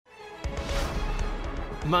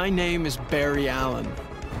My name is Barry Allen,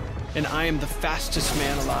 and I am the fastest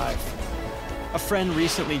man alive. A friend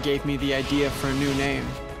recently gave me the idea for a new name,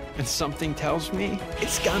 and something tells me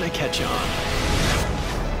it's gonna catch on.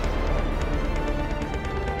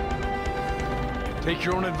 Take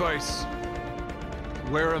your own advice.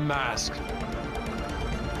 Wear a mask.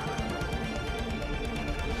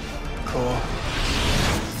 Cool.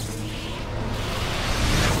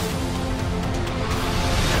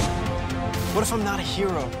 What if I'm not a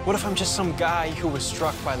hero? What if I'm just some guy who was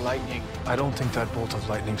struck by lightning? I don't think that bolt of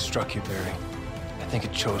lightning struck you, Barry. I think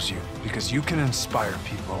it chose you because you can inspire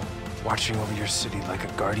people, watching over your city like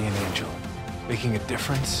a guardian angel, making a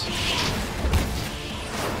difference,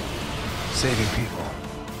 saving people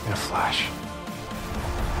in a flash.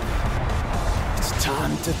 It's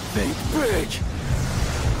time to think big.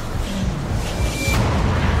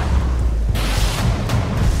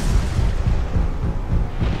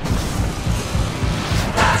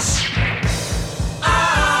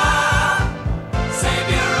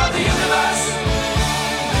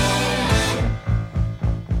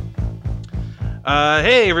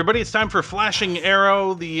 Hey everybody, it's time for Flashing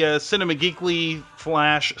Arrow, the Cinema Geekly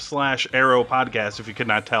Flash/Arrow podcast, if you could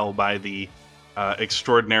not tell by the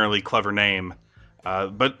extraordinarily clever name.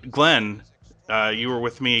 But Glenn, you were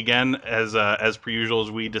with me again, as per usual, as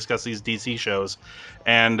we discuss these DC shows,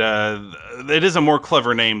 and it is a more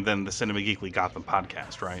clever name than the Cinema Geekly Gotham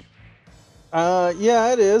podcast, right?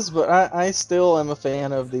 Yeah, it is, but I still am a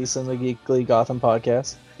fan of the Cinema Geekly Gotham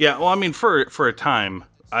podcast. Yeah, well, I mean, for a time,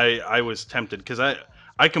 I was tempted, because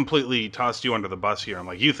I completely tossed you under the bus here. I'm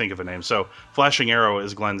like, you think of a name. So Flashing Arrow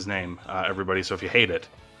is Glenn's name, everybody. So if you hate it,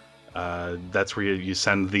 that's where you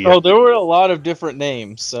send the... Oh, there were a lot of different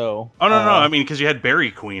names, so... Oh, no. I mean, because you had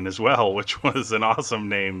Berry Queen as well, which was an awesome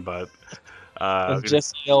name, but...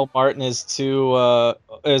 Jesse L. Martin is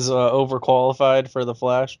overqualified for the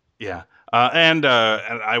Flash. Yeah. And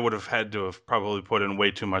I would have had to have probably put in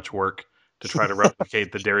way too much work to try to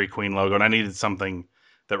replicate the Dairy Queen logo, and I needed something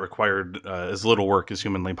that required as little work as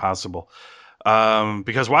humanly possible.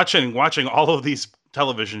 Because watching all of these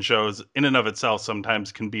television shows in and of itself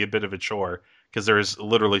sometimes can be a bit of a chore, because there's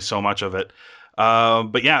literally so much of it.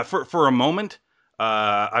 But yeah, for a moment,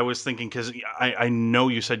 I was thinking, because I know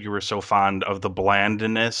you said you were so fond of the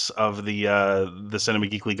blandness of the Cinema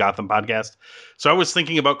Geekly Gotham podcast. So I was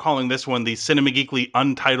thinking about calling this one the Cinema Geekly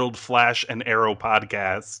Untitled Flash and Arrow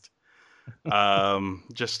podcast. I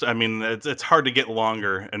mean, it's hard to get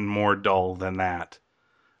longer and more dull than that.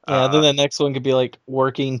 Yeah, then the next one could be like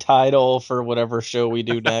working title for whatever show we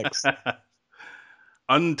do next.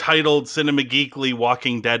 Untitled Cinema Geekly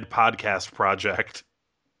Walking Dead podcast project.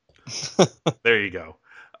 There you go.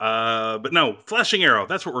 But no, Flashing Arrow,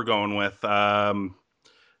 that's what we're going with. And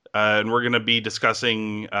we're going to be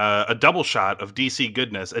discussing a double shot of DC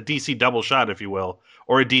goodness, a DC double shot, if you will,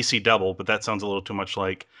 or a DC double, but that sounds a little too much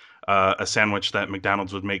like a sandwich that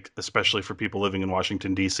McDonald's would make, especially for people living in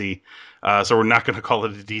Washington, D.C. So we're not going to call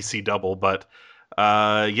it a DC double, but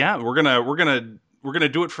yeah, we're gonna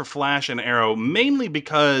do it for Flash and Arrow, mainly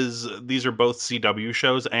because these are both CW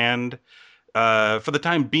shows, and for the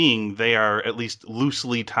time being, they are at least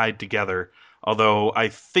loosely tied together. Although I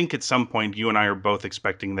think at some point you and I are both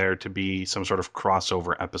expecting there to be some sort of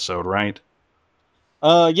crossover episode, right?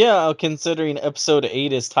 Yeah, considering episode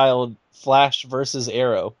 8 is titled Flash versus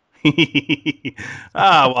Arrow. Well,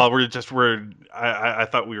 I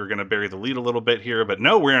thought we were going to bury the lead a little bit here, but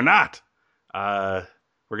no, we're not. We're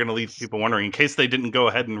going to leave people wondering, in case they didn't go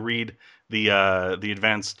ahead and read the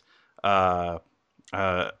advanced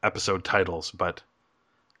episode titles. But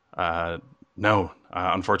no,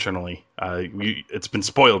 unfortunately, it's been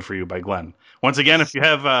spoiled for you by Glenn. Once again, if you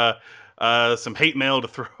have some hate mail to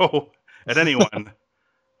throw at anyone,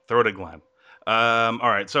 throw it at Glenn. All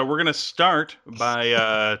right, so we're going to start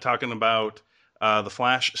by talking about The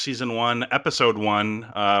Flash Season 1, Episode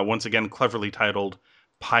 1, once again cleverly titled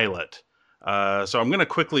Pilot. So I'm going to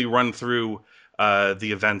quickly run through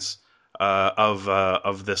the events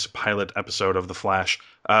of this pilot episode of The Flash.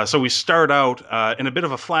 So we start out in a bit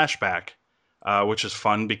of a flashback, which is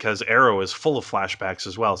fun because Arrow is full of flashbacks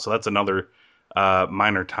as well, so that's another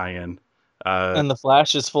minor tie-in. And the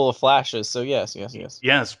Flash is full of flashes, so yes.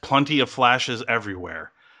 Yes, plenty of flashes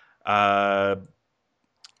everywhere. I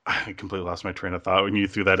completely lost my train of thought when you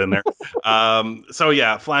threw that in there. So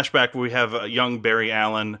yeah, flashback, we have young Barry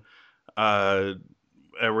Allen.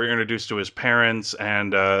 We're introduced to his parents,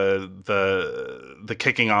 and the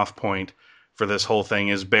kicking off point for this whole thing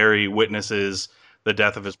is Barry witnesses the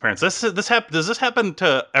death of his parents. Does this happen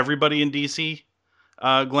to everybody in DC?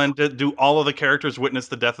 Glenn, do all of the characters witness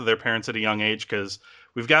the death of their parents at a young age? Because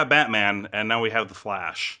we've got Batman, and now we have the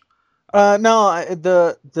Flash. No,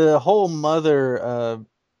 the whole mother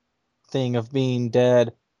thing of being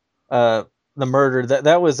dead, uh, the murder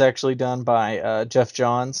that was actually done by Jeff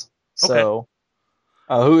Johns, Okay. so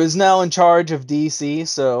who is now in charge of DC.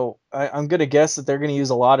 So I'm gonna guess that they're gonna use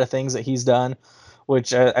a lot of things that he's done,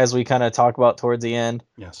 which as we kind of talk about towards the end,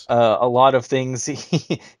 Yes. a lot of things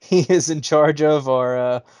he is in charge of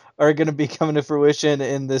are gonna be coming to fruition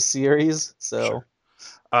in this series. Sure. So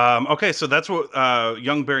Okay, so that's what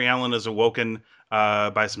young Barry Allen is awoken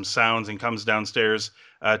by some sounds and comes downstairs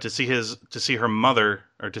to see her mother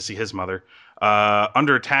or to see his mother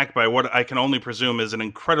under attack by what I can only presume is an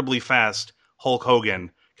incredibly fast Hulk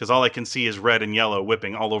Hogan, because all I can see is red and yellow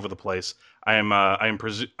whipping all over the place. I'm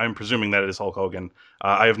presuming that it is Hulk Hogan.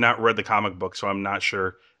 I have not read the comic book, so I'm not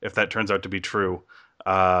sure if that turns out to be true.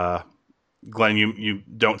 Uh, Glenn, you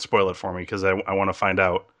don't spoil it for me because I want to find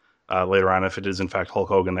out later on if it is in fact Hulk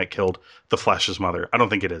Hogan that killed the Flash's mother. I don't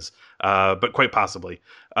think it is, but quite possibly.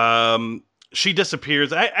 She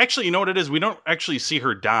disappears. Actually, you know what it is? We don't actually see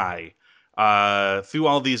her die. Through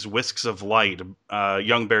all these whisks of light,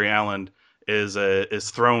 young Barry Allen is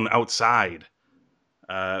thrown outside,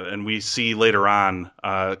 and we see later on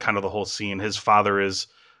kind of the whole scene. His father is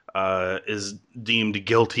deemed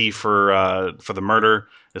guilty for the murder,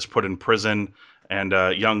 is put in prison, and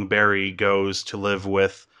young Barry goes to live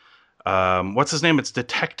with what's his name? It's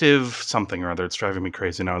Detective something or other. It's driving me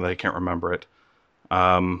crazy now that I can't remember it.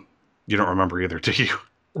 You don't remember either, do you?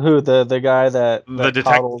 who the guy The that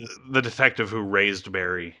detect coddles? the detective who raised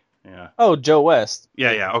Barry. Yeah, Oh, Joe West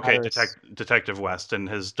yeah, or yeah. Okay, Iris. Detective West, and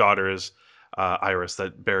his daughter is Iris,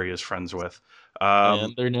 that Barry is friends with. Um,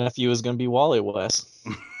 And their nephew is going to be Wally West.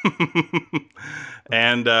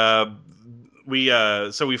 and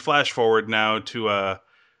we flash forward now to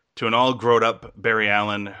an all grown up Barry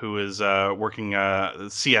Allen who is working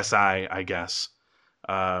CSI, I guess.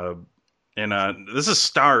 Uh, in this is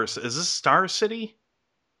Stars. Is this Star City?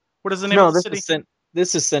 What is the name of No, the city?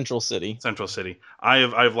 this is Central City. Central City.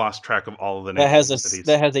 I've lost track of all of the names of the cities.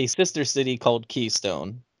 That has a sister city called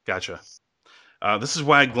Keystone. Gotcha. This is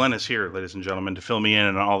why Glenn is here, ladies and gentlemen, to fill me in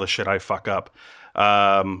on all the shit I fuck up,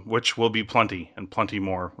 which will be plenty and plenty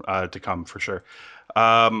more to come for sure.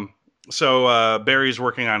 Barry's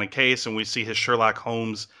working on a case, and we see his Sherlock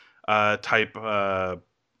Holmes type, I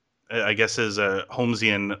guess his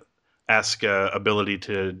Holmesian esque ability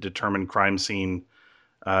to determine crime scene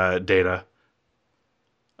data.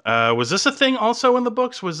 Was this a thing also in the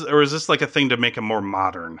books? Or is this like a thing to make him more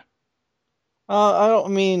modern? I don't I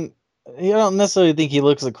mean I don't necessarily think he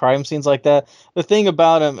looks at crime scenes like that. The thing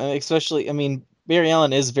about him, especially, I mean, Barry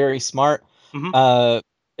Allen is very smart. Hmm. Uh,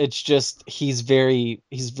 it's just he's very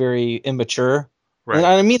immature, and Right.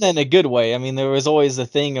 I mean that in a good way. I mean, there was always a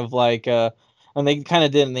thing of like, and they kind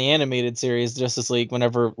of did in the animated series Justice League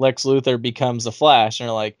whenever Lex Luthor becomes the Flash, and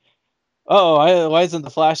they're like, oh, why hasn't the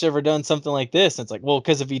Flash ever done something like this? And it's like, well,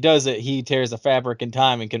 because if he does it, he tears a fabric in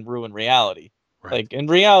time and can ruin reality. Right. Like in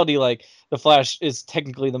reality, like the Flash is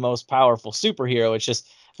technically the most powerful superhero. It's just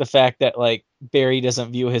the fact that like Barry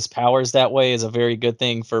doesn't view his powers that way is a very good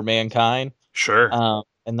thing for mankind. Sure.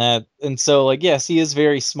 And so like yes, he is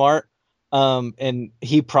very smart. And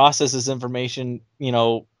he processes information,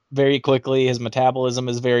 very quickly. His metabolism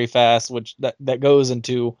is very fast, which that goes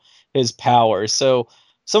into his powers. So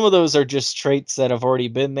some of those are just traits that have already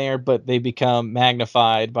been there, but they become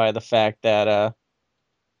magnified by the fact that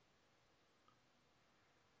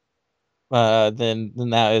then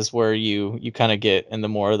that is where you kind of get into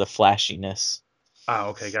more of the flashiness. Ah,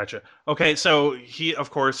 okay, gotcha. Okay, so he,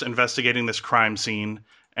 of course, investigating this crime scene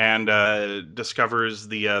and discovers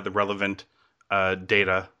the relevant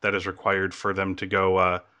data that is required for them to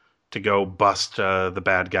go bust the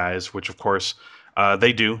bad guys, which of course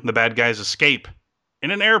they do. The bad guys escape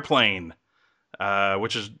in an airplane,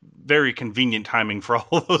 which is very convenient timing for all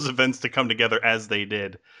of those events to come together as they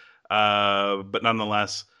did. But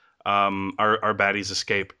nonetheless, our baddies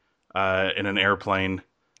escape in an airplane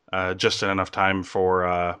just in enough time for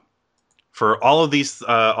all of these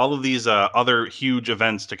other huge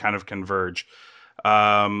events to kind of converge.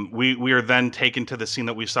 We are then taken to the scene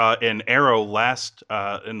that we saw in Arrow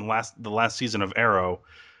the last season of Arrow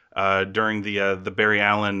during the Barry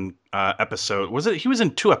Allen episode. Was it? He was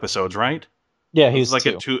in two episodes, right? Yeah, It was he's like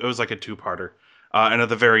a two. two. It was like a two-parter. And at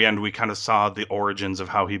the very end, we kind of saw the origins of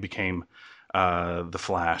how he became the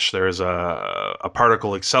Flash. There's a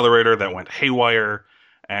particle accelerator that went haywire,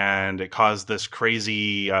 and it caused this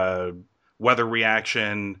crazy weather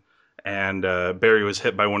reaction. And Barry was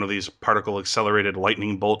hit by one of these particle accelerated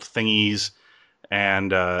lightning bolt thingies,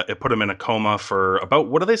 and it put him in a coma for about,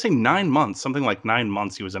 what do they say, 9 months? Something like 9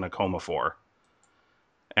 months he was in a coma for.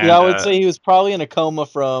 Yeah, And I would say he was probably in a coma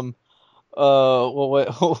from what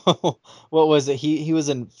what was it? He was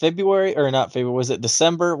in February, or not February, was it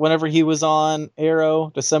December whenever he was on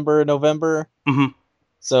Arrow? December, November. mhm,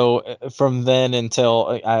 So from then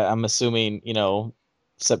until I'm assuming,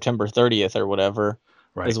 September 30th or whatever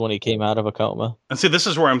right. is when he came out of a coma. And see, this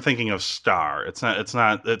is where I'm thinking of Star. It's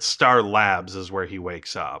Star Labs is where he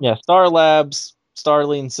wakes up. Yeah, Star Labs,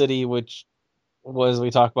 Starling City, which was we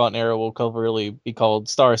talked about in Arrow, will covertly be called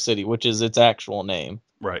Star City, which is its actual name.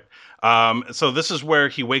 Right. So this is where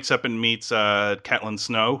he wakes up and meets Catelyn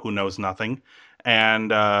Snow, who knows nothing.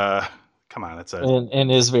 And come on,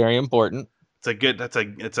 And is very important. it's a good that's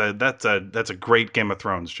a great Game of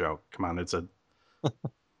Thrones joke. Come on,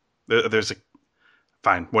 there's a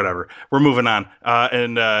fine, whatever. We're moving on.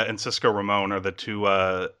 And Cisco Ramon are the two.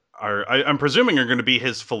 I'm presuming are going to be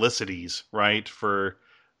his Felicities, right?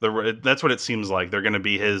 That's what it seems like. They're going to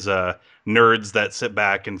be his nerds that sit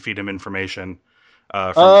back and feed him information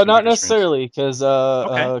from Not computer screens. necessarily, because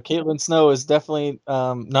Okay, Caitlin Snow is definitely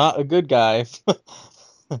not a good guy.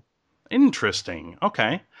 interesting.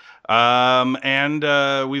 Okay, and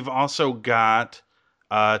we've also got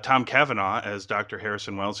Tom Cavanaugh as Dr.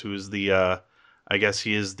 Harrison Wells, who is I guess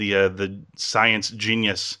he is the science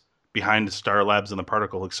genius behind Star Labs and the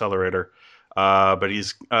particle accelerator. But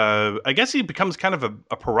I guess he becomes kind of a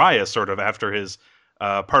pariah sort of after his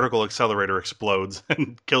particle accelerator explodes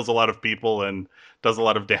and kills a lot of people and does a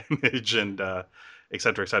lot of damage and et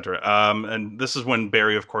cetera, et cetera. And this is when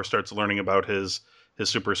Barry, of course, starts learning about his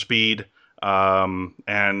super speed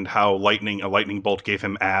and how a lightning bolt gave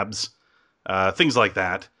him abs, things like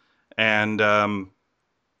that. And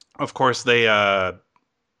of course, Dr.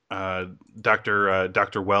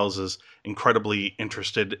 Wells is incredibly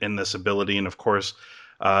interested in this ability, and of course,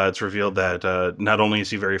 it's revealed that not only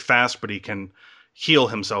is he very fast, but he can heal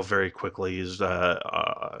himself very quickly. It's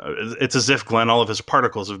as if Glenn, all of his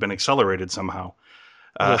particles have been accelerated somehow.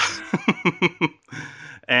 Yes.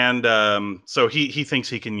 And so he thinks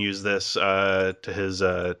he can use this to his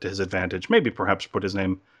advantage. Maybe perhaps put his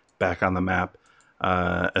name back on the map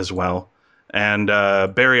as well. And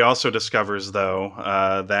Barry also discovers, though,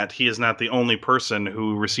 that he is not the only person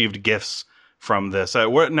who received gifts from this.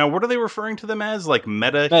 What are they referring to them as? Like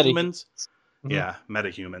meta-humans? Mhm. Yeah,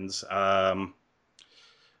 meta-humans.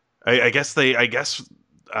 I guess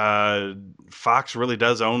Fox really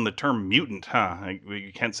does own the term mutant, huh?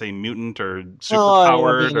 You can't say mutant or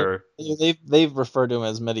superpowered or they've referred to him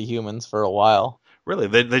as metahumans for a while. really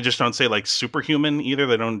they just don't say like superhuman either.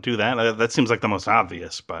 They don't do that. That seems like the most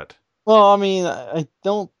obvious, but Well, I mean, I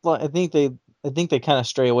don't. I think they kind of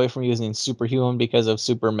stray away from using superhuman because of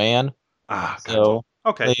Superman. gotcha. So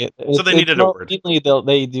Okay, so they it's needed a word. mainly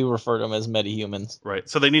they do refer to him as metahumans. Right.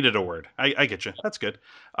 So they needed a word. I get you. That's good.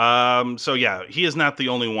 So yeah, he is not the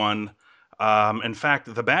only one. In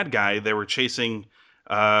fact, the bad guy they were chasing,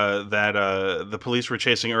 that the police were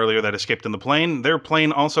chasing earlier, that escaped in the plane. Their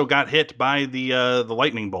plane also got hit by the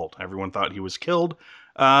lightning bolt. Everyone thought he was killed,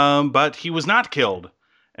 but he was not killed.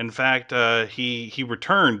 In fact, he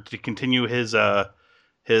returned to continue his bad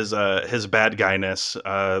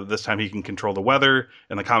guyness. This time he can control the weather.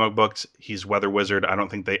 In the comic books, he's Weather Wizard. I don't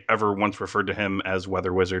think they ever once referred to him as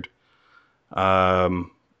Weather Wizard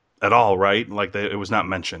at all, right? Like it was not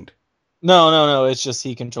mentioned. No. It's just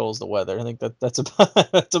he controls the weather. I think that's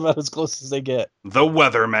about that's about as close as they get. The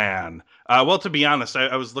Weatherman. Well, to be honest,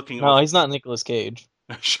 I was looking No, over. he's not Nicolas Cage.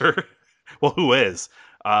 Sure. Well, who is?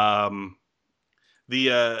 The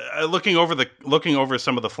looking over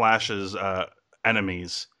some of the Flash's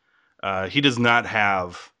enemies. He does not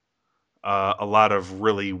have a lot of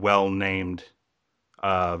really well named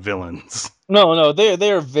villains. No,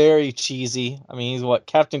 they are very cheesy. I mean, he's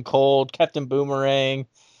Captain Cold, Captain Boomerang,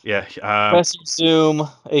 Yeah, Professor Zoom,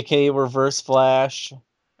 aka Reverse Flash,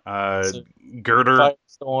 so Girder.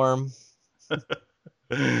 Firestorm.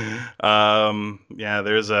 Yeah,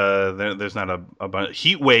 there's not a bunch.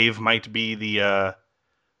 Heat Wave might be the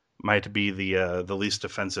least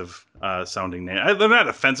offensive sounding name. They're not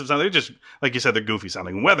offensive sounding. They're just like you said, they're goofy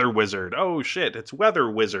sounding. Weather Wizard. Oh shit, it's Weather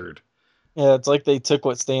Wizard. Yeah, it's like they took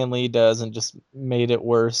what Stan Lee does and just made it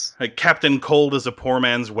worse. Like Captain Cold is a poor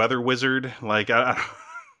man's weather wizard. Like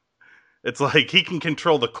it's like he can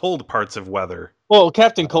control the cold parts of weather. Well,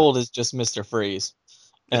 Captain Cold is just Mr. Freeze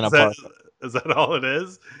in a parka. Is that all it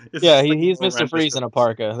is? Yeah, he's Mr. Freeze in a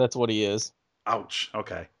parka. That's what he is. Ouch.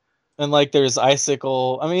 Okay. And like there's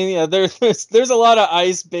Icicle. I mean, yeah, there's a lot of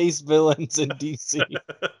ice-based villains in DC.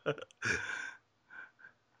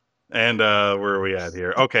 And where are we at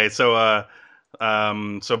here? Okay, so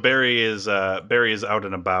So Barry is out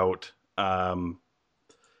and about.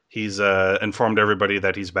 He's informed everybody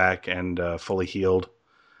that he's back and fully healed,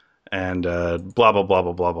 and blah blah blah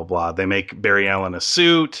blah blah blah blah. They make Barry Allen a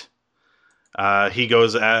suit. He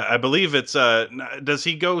goes. I believe it's. Does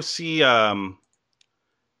he go see?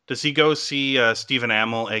 Does he go see Stephen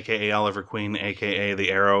Amell, aka Oliver Queen, aka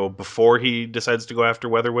the Arrow, before he decides to go after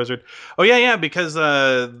Weather Wizard? Oh yeah, because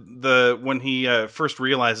when he first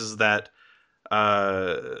realizes that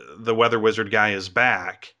the Weather Wizard guy is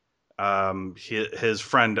back, his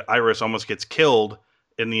friend Iris almost gets killed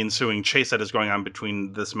in the ensuing chase that is going on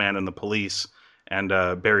between this man and the police. And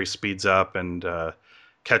Barry speeds up and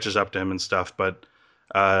catches up to him and stuff, but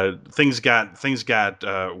things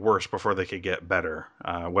got worse before they could get better.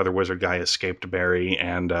 Weather Wizard guy escaped Barry,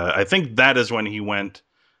 and I think that is when he went.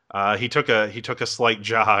 He took a slight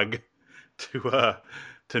jog to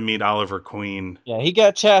meet Oliver Queen. Yeah, he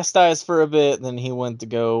got chastised for a bit, then he went to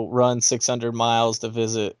go run 600 miles to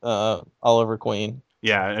visit Oliver Queen.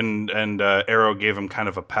 Yeah, and Arrow gave him kind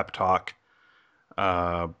of a pep talk.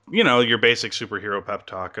 Your basic superhero pep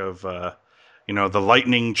talk of the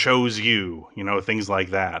lightning chose you, things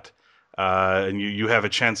like that. And you have a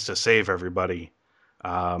chance to save everybody.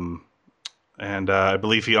 And I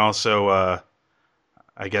believe he also,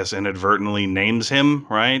 I guess, inadvertently names him,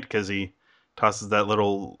 right? Because he tosses that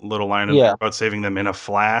little line in there about saving them in a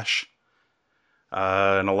flash.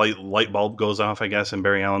 And a light bulb goes off, I guess, in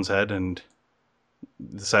Barry Allen's head, and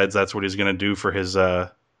decides that's what he's going to do for his,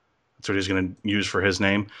 that's what he's going to use for his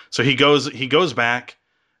name. So he goes back.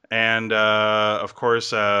 And, of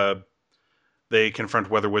course, they confront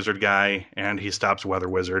Weather Wizard guy, and he stops Weather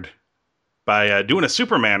Wizard by doing a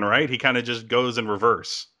Superman, right? He kind of just goes in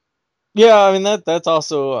reverse. Yeah, I mean, that's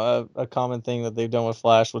also a common thing that they've done with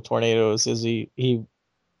Flash with tornadoes, is he'll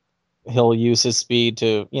use his speed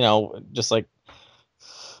to, just like,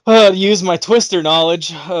 use my Twister knowledge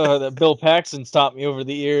that Bill Paxton's taught me over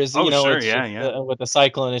the years. Oh, sure, it's yeah. With the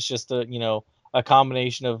Cyclone, it's just a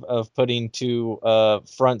combination of putting two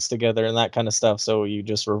fronts together and that kind of stuff. So you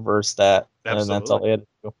just reverse that, Absolutely. and that's all they had to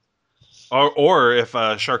do. Or if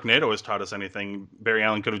Sharknado has taught us anything, Barry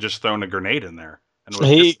Allen could have just thrown a grenade in there. And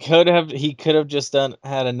He could have just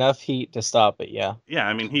had enough heat to stop it. Yeah. Yeah,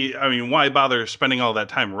 I mean, why bother spending all that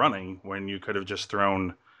time running when you could have just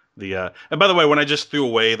thrown the? And by the way, when I just threw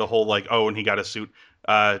away the whole and he got a suit.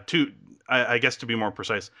 I guess to be more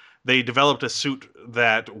precise, they developed a suit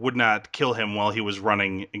that would not kill him while he was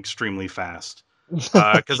running extremely fast,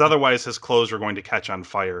 because otherwise his clothes were going to catch on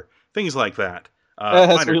fire. Things like that.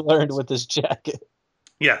 As we learned with this jacket.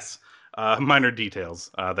 Yes. Minor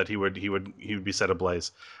details that he would be set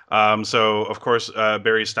ablaze. So of course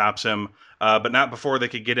Barry stops him, but not before they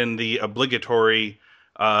could get in the obligatory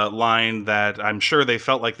line that I'm sure they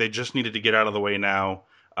felt like they just needed to get out of the way now,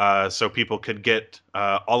 so people could get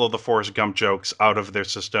all of the Forrest Gump jokes out of their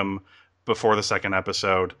system before the second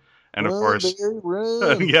episode. And of course, Barry,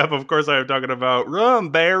 run. Yep, of course I'm talking about run,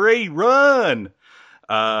 Barry, run.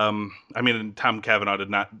 I mean, Tom Cavanaugh did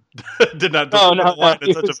not deliver the line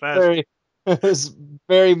in such a fashion. It was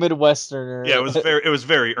very Midwesterner. Yeah, it was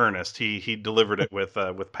very earnest. He delivered it with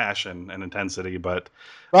passion and intensity. But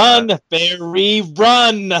run, Barry,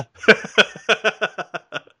 run.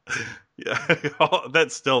 Yeah, that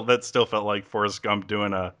still felt like Forrest Gump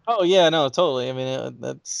doing a. Oh yeah, no, totally. I mean,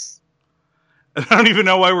 that's. I don't even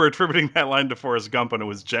know why we're attributing that line to Forrest Gump when it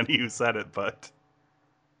was Jenny who said it, but.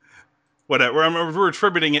 Whatever. We're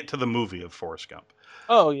attributing it to the movie of Forrest Gump.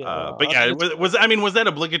 Oh yeah. But yeah, was that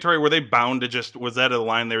obligatory? Were they bound to was that a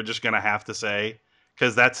line they were just going to have to say?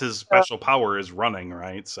 Because that's his special power is running,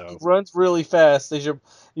 right? So he runs really fast. You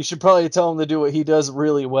should probably tell him to do what he does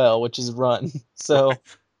really well, which is run. So right.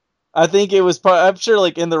 I think it was I'm sure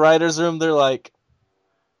like in the writer's room, they're like,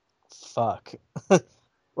 fuck.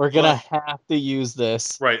 We're gonna have to use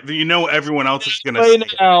this, right? Everyone else is gonna say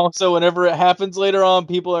now. So whenever it happens later on,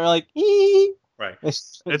 people are like, "Ee." Right.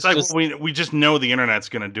 It's like just, we just know the internet's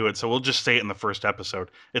gonna do it, so we'll just say it in the first episode.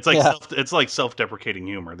 It's like self-deprecating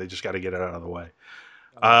humor. They just got to get it out of the way.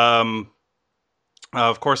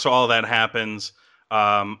 Of course, so all that happens.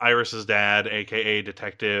 Iris's dad, aka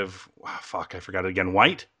Detective, I forgot it again.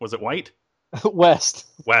 White? Was it White? West.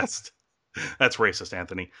 That's racist,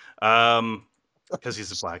 Anthony. Because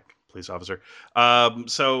he's a black police officer.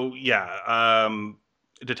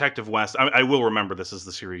 Detective West. I will remember this as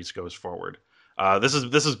the series goes forward. This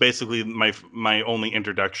is basically my only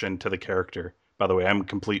introduction to the character. By the way, I'm a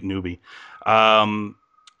complete newbie.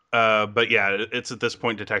 But yeah, it's at this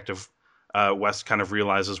point Detective West kind of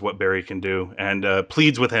realizes what Barry can do and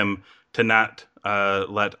pleads with him to not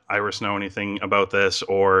let Iris know anything about this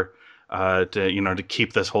or to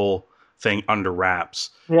keep this whole thing under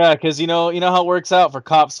wraps. Yeah, because you know how it works out for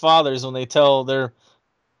cops' fathers when they tell their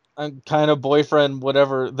kind of boyfriend,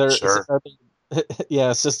 whatever, their Sure.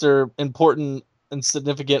 yeah, sister, important and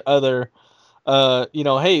significant other,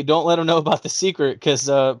 hey, don't let them know about the secret because,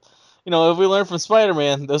 if we learn from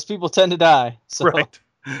Spider-Man, those people tend to die. So Right.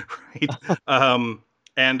 Right.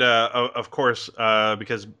 And of course,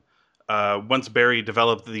 because once Barry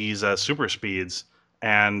developed these super speeds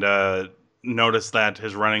and noticed that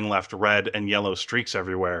his running left red and yellow streaks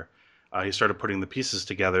everywhere, he started putting the pieces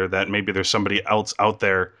together that maybe there's somebody else out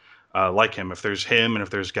there like him. If there's him, and if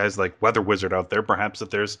there's guys like Weather Wizard out there, perhaps that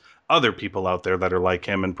there's other people out there that are like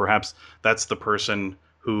him, and perhaps that's the person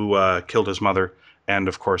who killed his mother, and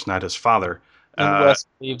of course not his father. and Uh, Wes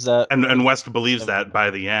believes that. and West believes that by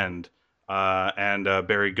the end. And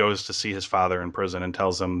Barry goes to see his father in prison and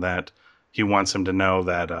tells him that he wants him to know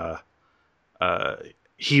that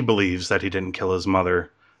he believes that he didn't kill his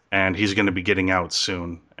mother, and he's going to be getting out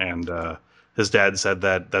soon. And his dad said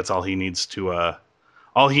that that's all he needs to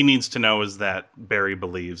know is that Barry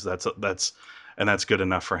believes. That's good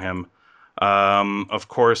enough for him. Of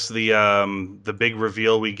course, the big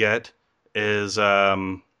reveal we get is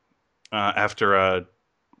after a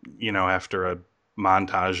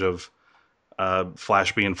montage of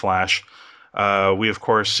Flash being Flash. We of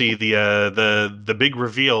course see the big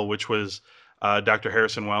reveal, which was Dr.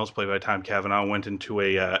 Harrison Wells, played by Tom Cavanaugh, went into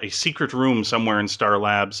a secret room somewhere in Star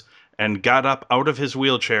Labs and got up out of his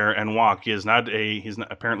wheelchair and walked. He's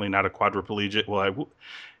apparently not a quadriplegic. Well,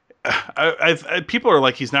 people are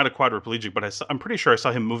like he's not a quadriplegic, but I'm pretty sure I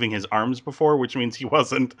saw him moving his arms before, which means he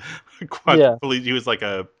wasn't a Yeah, quadriplegic. He was like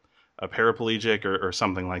a paraplegic or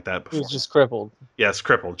something like that before. he's just crippled. Yes,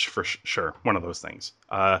 crippled for sure. One of those things.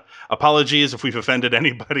 Apologies if we've offended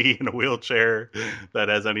anybody in a wheelchair that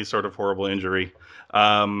has any sort of horrible injury.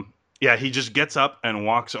 Yeah, he just gets up and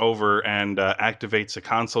walks over and activates a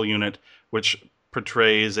console unit, which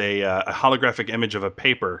portrays a holographic image of a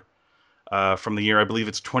paper from the year, I believe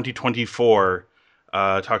it's 2024,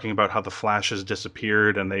 talking about how the Flash has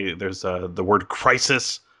disappeared, and there's the word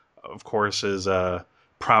crisis, of course, is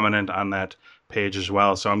prominent on that page as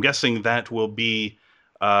well. So I'm guessing that will be.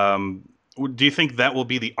 Do you think that will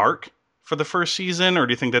be the arc for the first season, or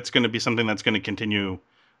do you think that's going to be something that's going to continue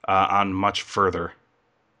on much further?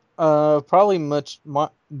 Probably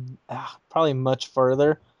probably much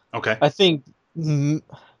further. Okay. I think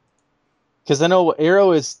because I know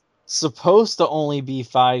Arrow is supposed to only be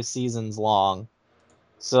 5 seasons long,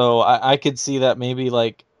 so I could see that maybe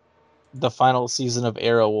like the final season of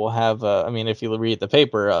Arrow will have. I mean, if you read the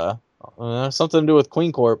paper, something to do with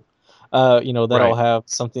Queen Corp. That'll Right. have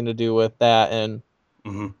something to do with that, and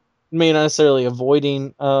Hmm. may not necessarily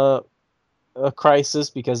avoiding a crisis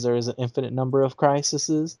because there is an infinite number of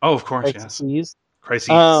crises. Oh, of course, yes. Crises. Crises.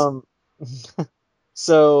 Um,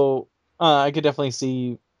 so I could definitely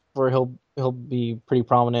see where he'll be pretty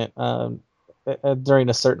prominent during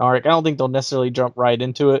a certain arc. I don't think they'll necessarily jump right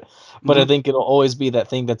into it, but I Mhm. think it'll always be that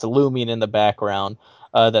thing that's looming in the background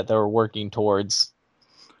that they're working towards.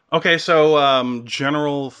 Okay, so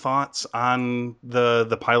general thoughts on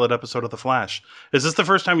the pilot episode of The Flash. Is this the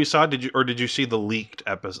first time you saw it? Did you see the leaked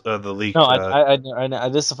episode? The No,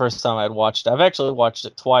 leaked. this is the first time I'd watched it. I've actually watched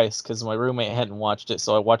it twice because my roommate hadn't watched it,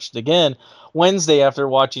 so I watched it again Wednesday after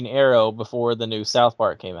watching Arrow before the new South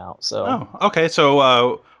Park came out. So Oh, okay.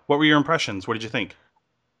 So, what were your impressions? What did you think?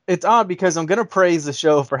 it's odd because I'm gonna praise the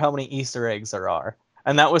show for how many Easter eggs there are,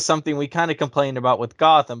 and that was something we kind of complained about with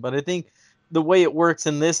Gotham. But I think the way it works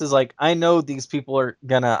in this is like I know these people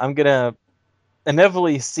I'm gonna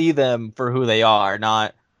inevitably see them for who they are,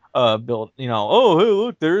 not build. Oh, hey,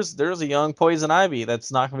 look, there's a young Poison Ivy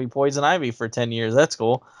that's not gonna be Poison Ivy for 10 years. That's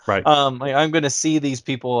cool. Right. I'm gonna see these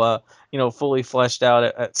people fully fleshed out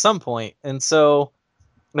at some point, and so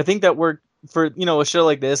I think that worked for a show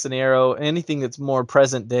like this, an Arrow, anything that's more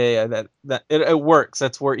present day. That it works.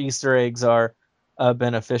 That's where Easter eggs are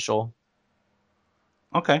beneficial.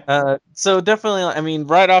 Okay. So definitely, I mean,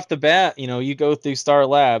 right off the bat, you go through Star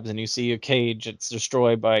Labs and you see a cage that's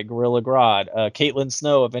destroyed by Gorilla Grodd. Caitlin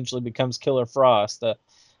Snow eventually becomes Killer Frost.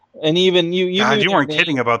 And even God, even you their weren't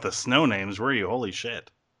kidding name. about the snow names, were you? Holy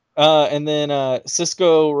shit. And then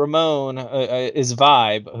Cisco Ramon is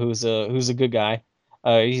Vibe, who's a good guy.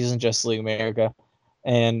 He's in Justice League America,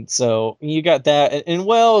 and so you got that. And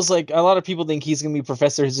Wells, like a lot of people think he's gonna be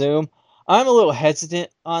Professor Zoom. I'm a little hesitant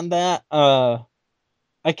on that.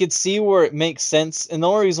 I could see where it makes sense, and the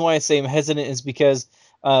only reason why I say I'm hesitant is because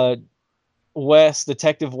uh,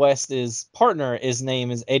 Detective West's partner, his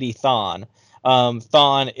name is Eddie Thawne.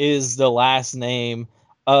 Thawne is the last name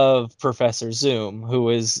of Professor Zoom, who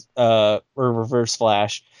is or Reverse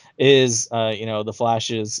Flash, is the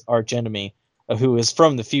Flash's arch enemy, who is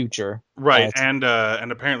from the future. Right, and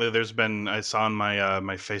apparently there's been, I saw on my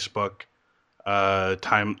my Facebook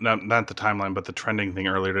time, not the timeline, but the trending thing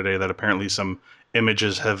earlier today, that apparently some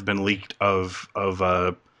images have been leaked of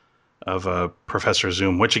Professor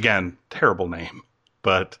Zoom, which again, terrible name,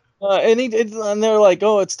 but And they're like,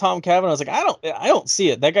 "Oh, it's Tom Cavanaugh." I was like, I don't see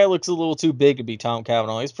it. That guy looks a little too big to be Tom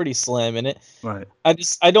Cavanaugh. He's pretty slim, and right,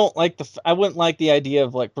 I don't like I wouldn't like the idea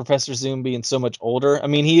of like Professor Zoom being so much older. I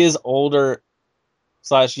mean, he is older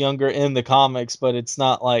slash younger in the comics, but it's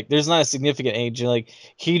not like there's not a significant age. Like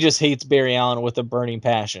he just hates Barry Allen with a burning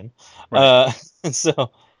passion. right. And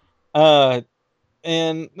so uh,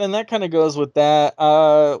 and that kind of goes with that.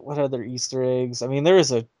 What other Easter eggs? I mean, there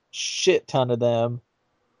is a shit ton of them.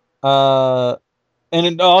 Uh, and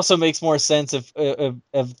it also makes more sense if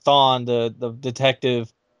Thawne, the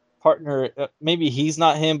detective partner, maybe he's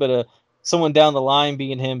not him, but someone down the line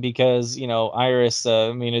being him, because Iris.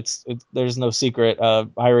 I mean, there's no secret.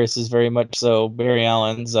 Iris is very much so Barry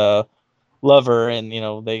Allen's lover, and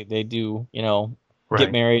they do get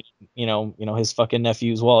Right. married. His fucking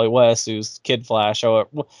nephew's Wally West, who's Kid Flash, or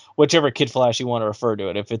whichever Kid Flash you want to refer to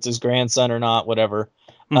it, if it's his grandson or not, whatever.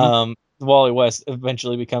 Hmm. Wally West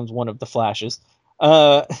eventually becomes one of the Flashes.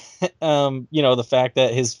 The fact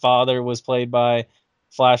that his father was played by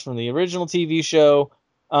Flash from the original TV show,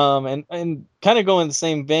 and kind of going in the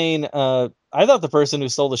same vein. I thought the person who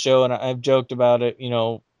stole the show, and I've joked about it,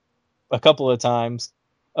 a couple of times,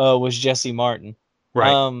 was Jesse Martin.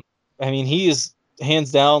 Right. Um, I mean, he is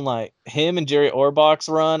hands down, like him and Jerry Orbach's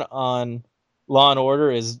run on Law and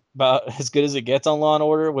Order is about as good as it gets on Law and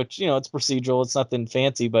Order, which it's procedural, it's nothing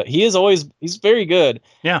fancy, but he's very good.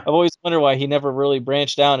 Yeah. I've always wondered why he never really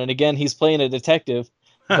branched out. And again, he's playing a detective,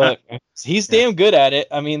 but he's Yeah. damn good at it.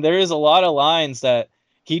 I mean, there is a lot of lines that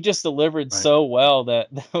he just delivered Right. so well that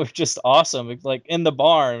were just awesome. It's like in the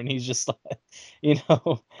bar, and he's just like, you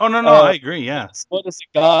know, Oh no, no, uh, I agree. Yeah. what does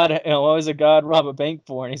a god, what does a god rob a bank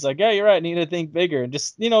for? And he's like, yeah, you're right. I need to think bigger, and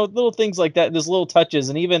just little things like that. There's little touches,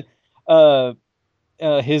 and even uh,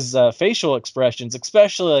 his facial expressions,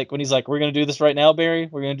 especially like when he's like, "We're gonna do this right now, Barry.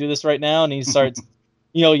 We're gonna do this right now," and he starts,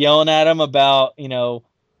 yelling at him about,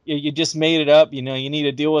 you just made it up. You need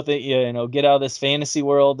to deal with it. Get out of this fantasy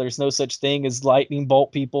world. There's no such thing as lightning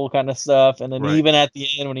bolt people, kind of stuff. And then Right. even at the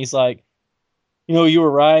end when he's like, you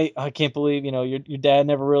were right. I can't believe, your dad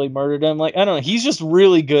never really murdered him. Like, I don't know. He's just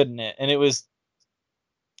really good in it. And it was,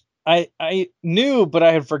 I knew, but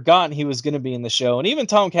I had forgotten he was going to be in the show. And even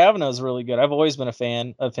Tom Cavanaugh is really good. I've always been a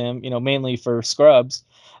fan of him, mainly for Scrubs.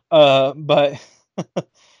 But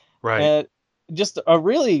Right. uh, just a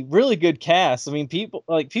really, really good cast. I mean, people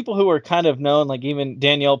who are kind of known, like even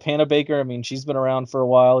Danielle Panabaker. I mean, she's been around for a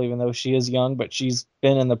while, even though she is young, but she's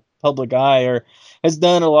been in the public eye or has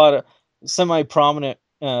done a lot of semi-prominent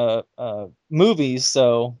movies.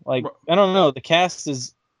 So, like, R- I don't know, the cast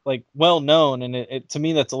is like well known, and to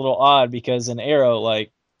me that's a little odd because in Arrow,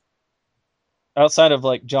 like outside of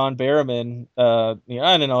like John Barrowman, I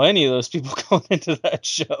don't know any of those people going into that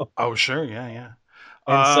show, Oh sure. Yeah. Yeah.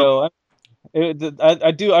 and Um. so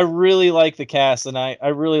I really like the cast, and I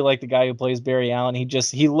really like the guy who plays Barry Allen.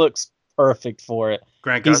 He looks perfect for it.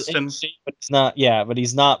 Grant He's in Gustin. shape, but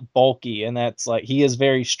he's not bulky, and that's like he is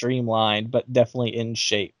very streamlined, but definitely in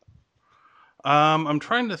shape. I'm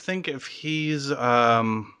trying to think if he's.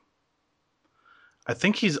 I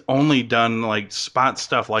think he's only done like spot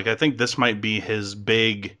stuff. Like I think this might be his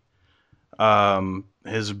big like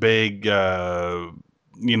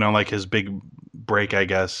his big break, I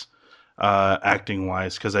guess, acting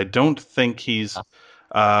wise, because I don't think he's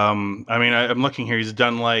I mean, I'm looking here, he's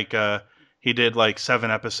done like he did like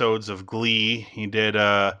 7 episodes of Glee, he did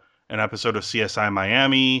an episode of CSI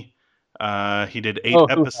Miami, he did eight Oh,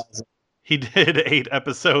 who episodes has it? he did 8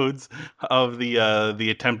 episodes of the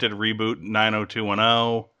attempted reboot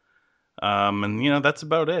 90210. And that's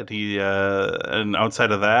about it. He and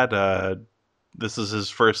outside of that, this is his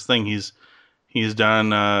first thing. He's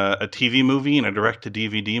done a TV movie and a direct to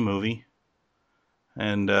DVD movie,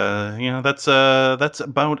 and that's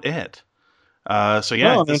about it. So yeah,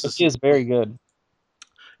 No, I mean, this but is he is very good.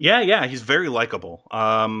 yeah. He's very likable.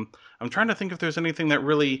 I'm trying to think if there's anything that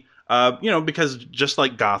really because just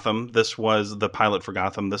like Gotham, this was the pilot for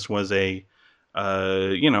Gotham. This was a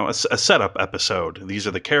setup episode. These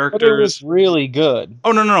are the But it was characters. really good.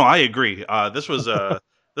 Oh no, no, no, I agree. And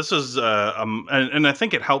I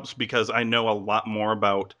think it helps because I know a lot more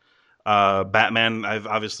about Batman. I've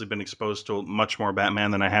obviously been exposed to much more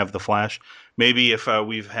Batman than I have the Flash. Maybe if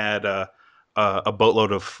we've had a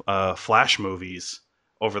boatload of Flash movies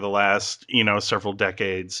over the last, several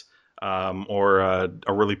decades, or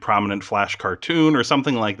a really prominent Flash cartoon or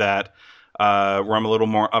something like that, where I'm a little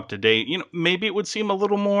more up to date. Maybe it would seem a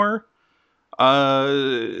little more,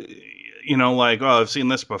 uh, like, oh, I've seen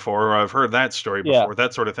this before, or I've heard that story Yeah. before,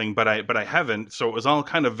 that sort of thing. But I haven't, so it was all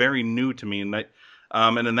kind of very new to me,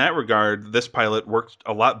 and in that regard, this pilot worked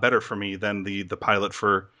a lot better for me than the pilot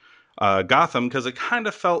for Gotham, because it kind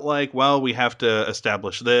of felt like, well, we have to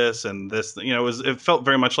establish this and this. It felt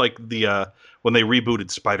very much like the when they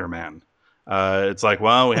rebooted Spider-Man. It's like,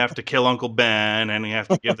 well, we have to kill Uncle Ben, and we have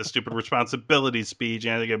to give the stupid responsibility speech,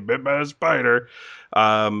 and to get bit by a spider.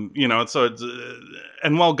 So it's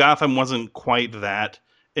and while Gotham wasn't quite that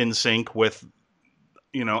in sync with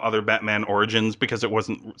other Batman origins, because it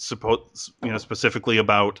wasn't supposed specifically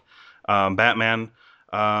about Batman.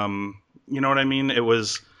 You know what I mean? It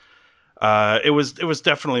was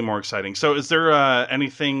definitely more exciting. So, is there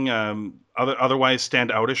anything otherwise stand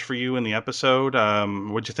outish for you in the episode?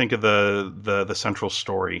 What'd you think of the central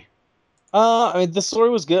story? I mean, the story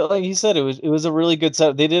was good. Like you said, it was a really good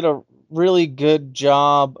set. They did a really good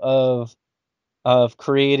job of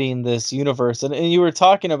creating this universe. And you were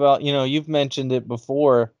talking about, you've mentioned it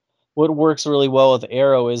before. What works really well with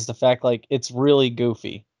Arrow is the fact like it's really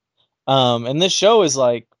goofy. And this show is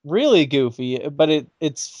like really goofy, but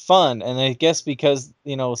it's fun. And I guess because,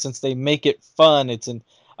 since they make it fun,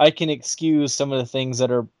 I can excuse some of the things that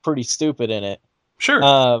are pretty stupid in it.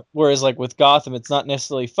 Sure. Whereas like with Gotham, it's not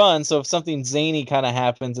necessarily fun. So if something zany kind of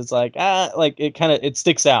happens, it's like like it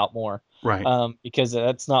sticks out more. Right. Because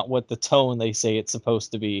that's not what the tone they say it's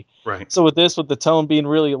supposed to be. Right. So with the tone being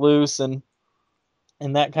really loose and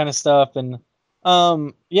that kind of stuff, and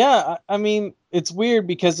yeah, I mean it's weird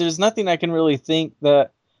because there's nothing I can really think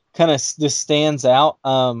that kind of this stands out.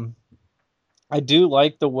 I do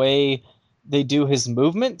like the way they do his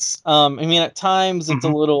movements. I mean, at times it's a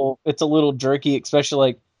little jerky, especially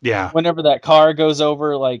like Yeah. whenever that car goes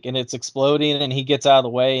over, like, and it's exploding, and he gets out of the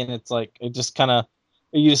way, and it's like it just kind of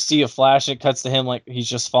you just see a flash, and it cuts to him like he's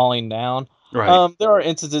just falling down. Right. There are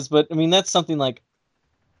instances, but I mean that's something like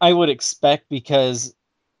I would expect because,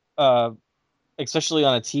 uh, especially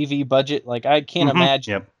on a TV budget, like I can't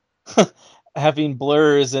imagine Yep. having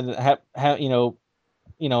blurs and as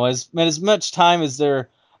much time as they're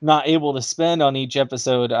not able to spend on each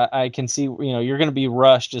episode, I can see you're going to be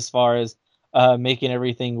rushed as far as making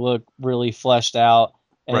everything look really fleshed out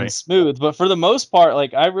and Right. smooth. But for the most part,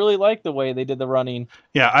 like I really like the way they did the running.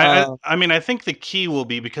 Yeah, Um, I mean, I think the key will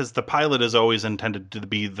be, because the pilot is always intended to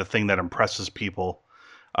be the thing that impresses people.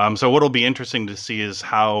 So what'll be interesting to see is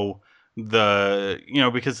how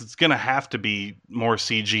because it's going to have to be more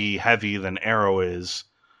CG heavy than Arrow is.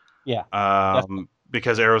 yeah,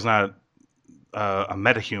 Because Arrow's not a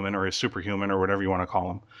metahuman or a superhuman or whatever you want to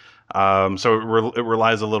call him. So it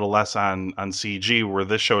relies a little less on CG, where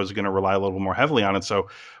this show is going to rely a little more heavily on it. So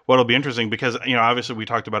what'll be interesting, because obviously we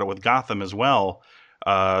talked about it with Gotham as well.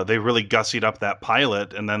 They really gussied up that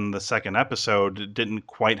pilot, and then the second episode didn't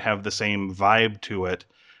quite have the same vibe to it.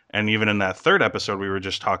 And even in that third episode we were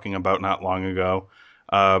just talking about not long ago,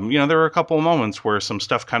 there were a couple of moments where some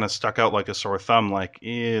stuff kind of stuck out like a sore thumb. Like,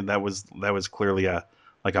 that was clearly a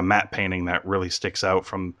matte painting that really sticks out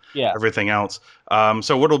from yeah. everything else.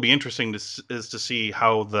 So what'll be interesting is to see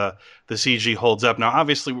how the CG holds up. Now,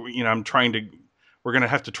 obviously, we're going to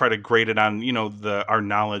have to try to grade it on, our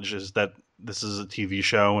knowledge is that this is a TV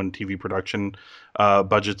show, and TV production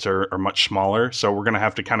budgets are much smaller. So we're going to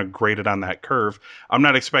have to kind of grade it on that curve. I'm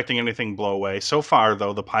not expecting anything blow away. So far,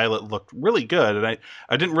 though, the pilot looked really good. And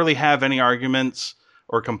I didn't really have any arguments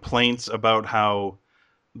or complaints about how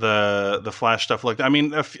the Flash stuff looked. I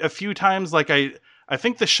mean, a few times, like I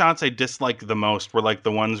think the shots I disliked the most were like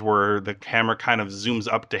the ones where the camera kind of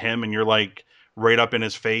zooms up to him and you're like right up in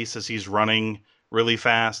his face as he's running really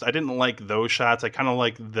fast. I didn't like those shots. I kind of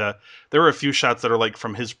like there were a few shots that are like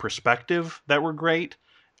from his perspective that were great,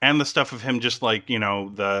 and the stuff of him just like,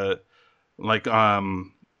 the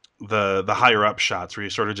higher up shots where you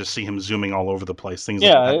sort of just see him zooming all over the place. Things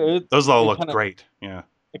like that. Those all looked great. Yeah.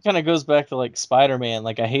 It kind of goes back to like Spider-Man.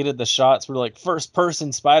 Like I hated the shots where like first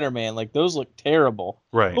person Spider-Man, like those look terrible.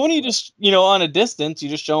 Right. But when you just, on a distance, you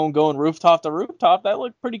just show him going rooftop to rooftop, that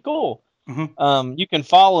looked pretty cool. Mm-hmm. You can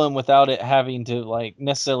follow him without it having to like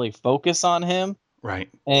necessarily focus on him. Right.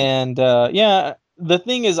 And yeah, the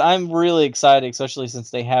thing is, I'm really excited, especially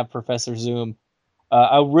since they have Professor Zoom.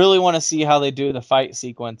 I really want to see how they do the fight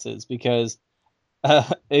sequences, because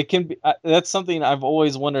it can be. That's something I've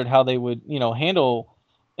always wondered how they would, handle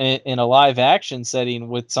in a live action setting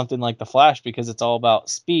with something like the Flash, because it's all about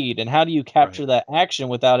speed, and how do you capture that action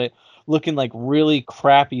without it looking like really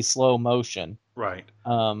crappy slow motion. Right.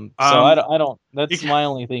 So I Um, don't, I don't. you That's can, my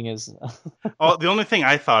only thing is. oh, the only thing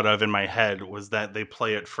I thought of in my head was that they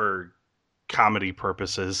play it for comedy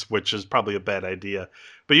purposes, which is probably a bad idea.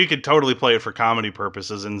 But you could totally play it for comedy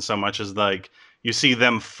purposes in so much as like you see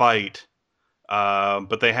them fight,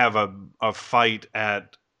 but they have a fight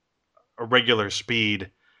at a regular speed,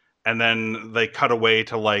 and then they cut away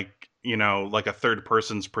to like like a third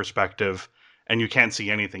person's perspective, and you can't see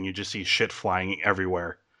anything. You just see shit flying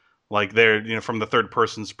everywhere. Like they're from the third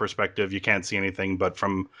person's perspective, you can't see anything, but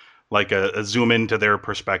from like a zoom into their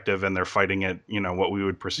perspective, and they're fighting at what we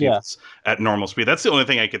would perceive Yeah. as at normal speed. That's the only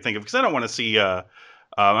thing I could think of because I don't want to see.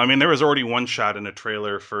 I mean, there was already one shot in a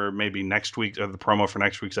trailer for maybe next week, or the promo for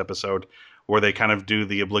next week's episode, where they kind of do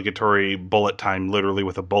the obligatory bullet time, literally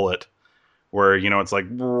with a bullet, where it's like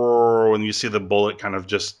when you see the bullet kind of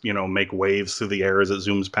just make waves through the air as it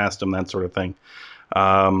zooms past them, that sort of thing.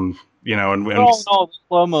 And we, No, the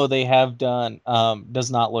slow mo they have done does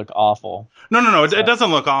not look awful. no, it So,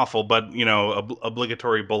 doesn't look awful, but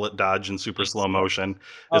obligatory bullet dodge in super slow yeah. motion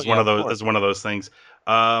Oh is one yeah, of of those course. things.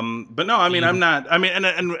 But no, I mean, I'm And- not. I mean,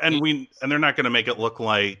 and they're not going to make it look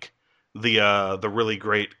like the really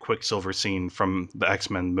great Quicksilver scene from the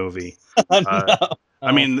X-Men movie. Uh, no, I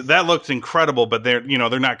no, mean, that looked incredible, but they're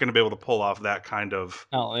not going to be able to pull off that kind of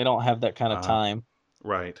no, they don't have that kind of uh, time.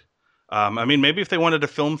 right. I mean, maybe if they wanted to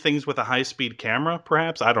film things with a high-speed camera,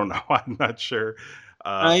 perhaps. I don't know. I'm not sure.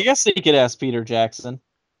 I guess you could ask Peter Jackson.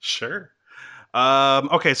 Sure.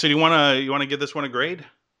 Okay, so you wanna give this one a grade?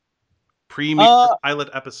 Premiere Uh, pilot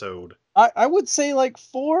episode. I would say like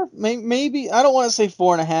four, maybe. I don't want to say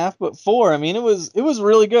 4.5, but four. I mean, it was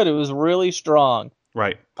really good. It was really strong.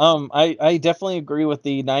 Right. I definitely agree with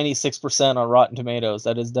the 96% on Rotten Tomatoes.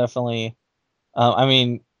 That is definitely. I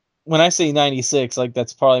mean, when I say 96, like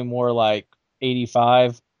that's probably more like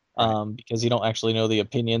 85. Right. Because you don't actually know the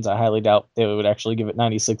opinions. I highly doubt they would actually give it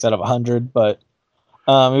 96 out of 100. But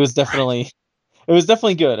it was Right.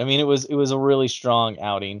 definitely good. I mean, it was a really strong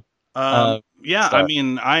outing. Yeah, I Start.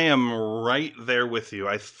 mean, I am right there with you.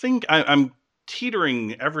 I think I'm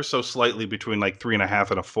teetering ever so slightly between like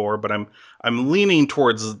 3.5 and a 4, but I'm leaning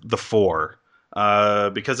towards the 4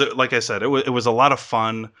 because like I said, it was a lot of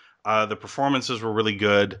fun. The performances were really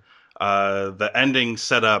good. The ending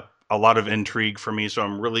set up a lot of intrigue for me, so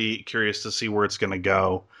I'm really curious to see where it's going to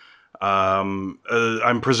go.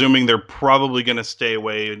 I'm presuming they're probably going to stay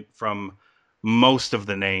away from most of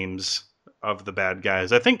the names of the bad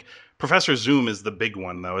guys. I think Professor Zoom is the big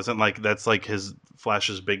one, though. Isn't like that's like his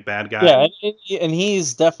Flash's big bad guy? Yeah, and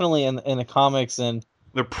he's definitely in the comics, and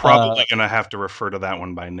They're probably uh, going to have to refer to that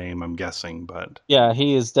one by name, I'm guessing. But yeah,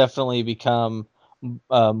 he has definitely become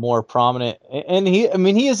more prominent, and I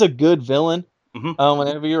mean, he is a good villain. mhm,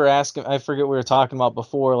 Whenever you were asking, I forget what we were talking about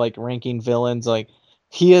before, like ranking villains, like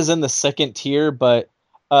he is in the second tier, but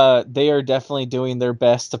they are definitely doing their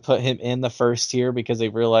best to put him in the first tier because they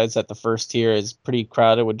realize that the first tier is pretty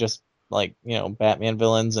crowded with just like Batman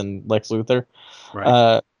villains and Lex Luthor.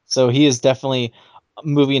 right, So he is definitely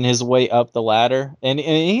moving his way up the ladder, and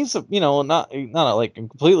he's not like a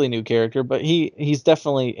completely new character, but he's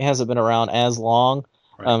definitely hasn't been around as long.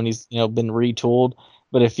 right. He's been retooled.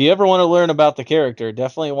 But if you ever want to learn about the character,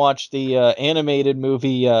 definitely watch the animated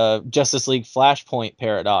movie Justice League Flashpoint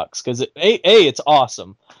Paradox because it's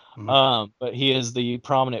awesome. Mhm. But he is the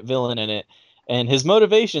prominent villain in it, and his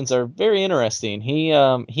motivations are very interesting. He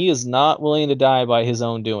is not willing to die by his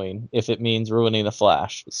own doing if it means ruining the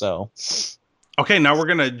Flash. So Okay, now we're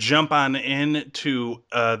gonna jump on into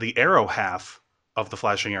the Arrow half of the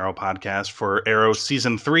Flashing Arrow podcast for Arrow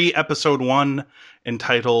season 3, episode 1,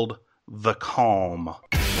 entitled "The Calm."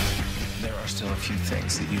 There are still a few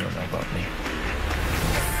things that you don't know about me.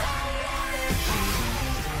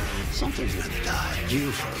 Something's gonna die.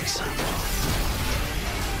 You, for example.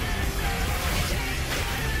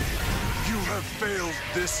 You have failed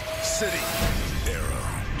this city.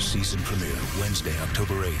 Arrow, season premiere, Wednesday,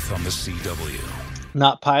 October 8th on the CW.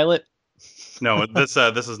 not pilot. No, this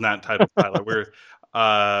is not titled pilot. We're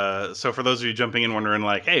so for those of you jumping in wondering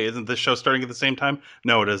like, hey, isn't this show starting at the same time?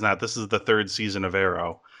 No, it is not. This is the 3rd season of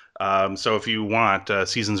Arrow. So if you want,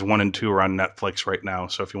 seasons 1 and 2 are on Netflix right now.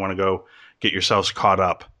 So if you want to go get yourselves caught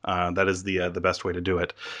up, that is the best way to do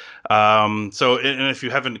it. And if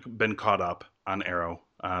you haven't been caught up on Arrow,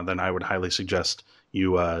 then I would highly suggest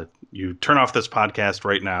you turn off this podcast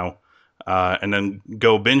right now, and then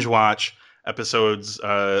go binge watch episodes,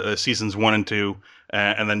 seasons 1 and 2,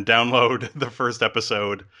 and then download the first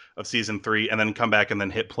episode of season 3, and then come back and then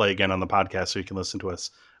hit play again on the podcast so you can listen to us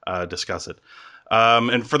discuss it.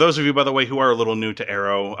 And for those of you, by the way, who are a little new to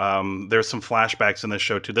Arrow, there's some flashbacks in this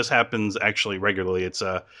show too. This happens actually regularly. It's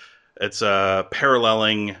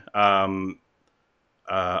paralleling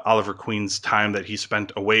Oliver Queen's time that he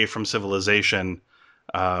spent away from civilization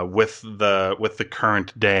with the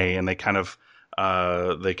current day, and they kind of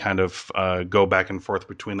go back and forth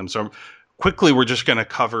between them. So quickly, we're just going to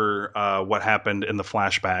cover what happened in the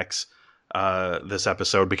flashbacks this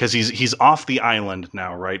episode, because he's off the island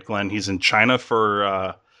now, right, Glenn? He's in China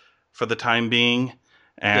for the time being,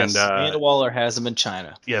 and yes, Amanda Waller has him in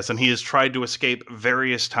China. yes, and he has tried to escape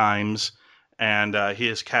various times, and he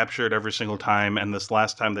is captured every single time. And this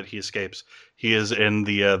last time that he escapes, he is in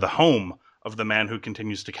the home of the man who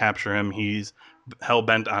continues to capture him. He's hell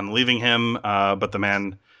bent on leaving him, but the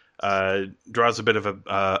man draws a bit of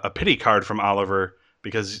a pity card from Oliver,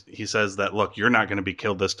 because he says that, look, you're not going to be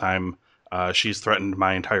killed this time. She's threatened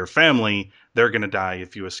my entire family. They're going to die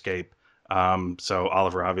if you escape. So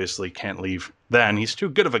Oliver obviously can't leave then. He's too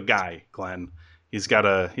good of a guy, Glenn. He's got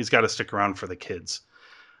to stick around for the kids.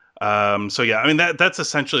 So yeah, I mean that's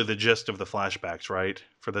essentially the gist of the flashbacks, right,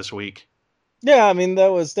 for this week. Yeah, I mean that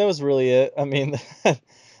was really it. I mean,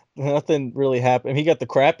 nothing really happened. He got the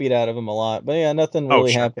crap beat out of him a lot, but yeah, nothing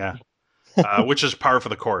really happened. Yeah. Which is par for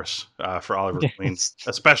the course for Oliver Queen,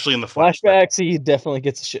 especially in the flashbacks. He definitely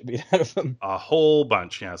gets the shit beat out of him. A whole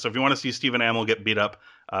bunch, yeah. So if you want to see Stephen Amell get beat up,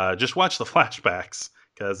 just watch the flashbacks,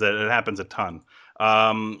 because it happens a ton.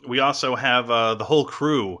 We also have the whole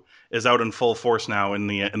crew is out in full force now in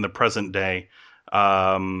the present day.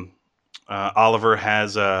 Oliver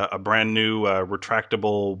has a brand new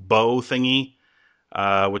retractable bow thingy,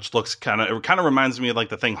 which looks kind of reminds me of like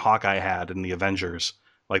the thing Hawkeye had in the Avengers,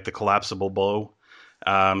 like the collapsible bow.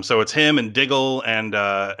 So it's him and Diggle, and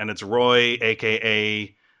it's Roy,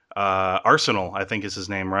 aka Arsenal, I think is his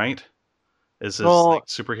name, right? Is his like,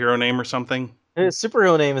 superhero name or something? His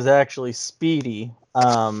superhero name is actually Speedy.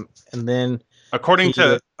 And then according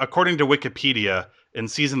to Wikipedia, in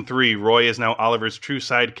season 3, Roy is now Oliver's true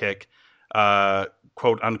sidekick,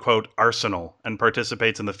 quote unquote Arsenal, and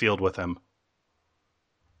participates in the field with him.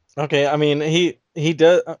 Okay, I mean he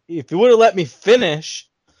does. If you would have let me finish,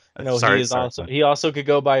 he also could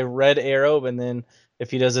go by Red Arrow, and then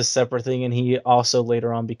if he does a separate thing, and he also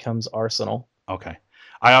later on becomes Arsenal. Okay,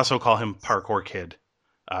 I also call him Parkour Kid.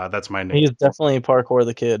 That's my name. He's definitely Parkour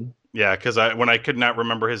the Kid. Yeah, because when I could not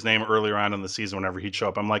remember his name earlier on in the season, whenever he'd show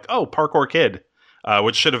up, I'm like, oh, Parkour Kid,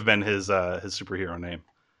 which should have been his superhero name.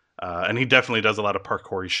 And he definitely does a lot of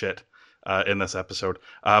parkour shit in this episode.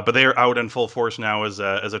 But they are out in full force now as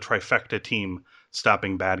a trifecta team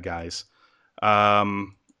stopping bad guys.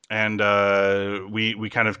 And we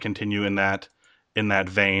kind of continue in that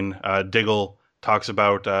vein. Diggle talks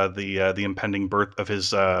about the impending birth of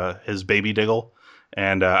his baby Diggle.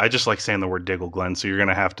 And I just like saying the word Diggle, Glenn, so you're going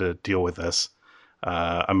to have to deal with this.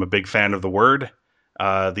 I'm a big fan of the word,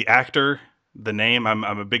 the actor, the name. I'm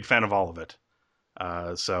a big fan of all of it.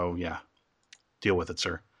 So, yeah, deal with it,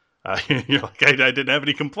 sir. You're like, I didn't have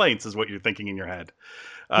any complaints, is what you're thinking in your head.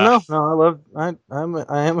 No, I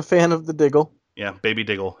am a fan of the Diggle. Yeah, baby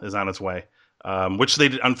Diggle is on its way, which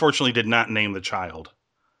they unfortunately did not name the child.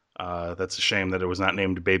 That's a shame that it was not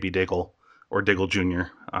named Baby Diggle or Diggle Jr.,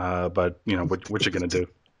 but, you know, what you going to do?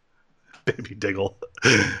 Baby Diggle.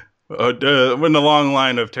 When the long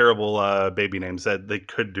line of terrible baby names that they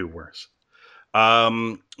could do worse.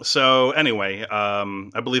 So anyway,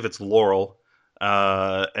 I believe it's Laurel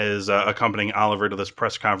is accompanying Oliver to this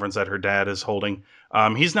press conference that her dad is holding.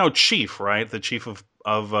 He's now chief, right? The chief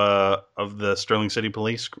of the Sterling City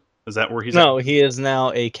Police. Is that where he's? No, he is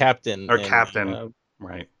now a captain. Captain,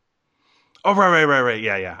 right? Oh, right.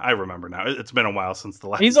 Yeah. I remember now. It's been a while since the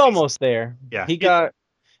last. He's almost there. Yeah, he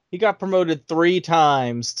got promoted 3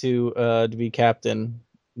 times to be captain.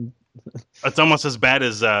 It's almost as bad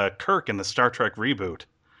as Kirk in the Star Trek reboot.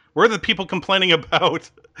 Where are the people complaining about?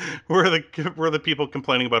 Where are the people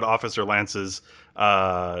complaining about Officer Lance's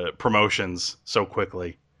promotions so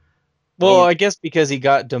quickly? Well, I guess because he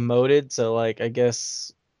got demoted. So, like, I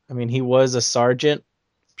mean, he was a sergeant.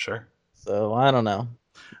 Sure. So I don't know.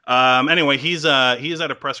 Anyway, he's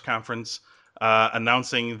at a press conference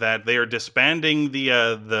announcing that they are disbanding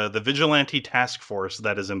the vigilante task force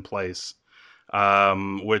that is in place,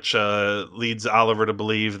 which leads Oliver to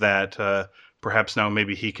believe that perhaps now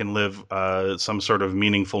maybe he can live some sort of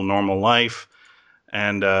meaningful, normal life,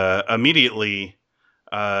 and immediately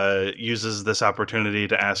uses this opportunity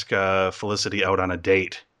to ask Felicity out on a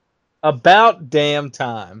date. About damn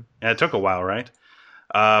time. Yeah, it took a while, right?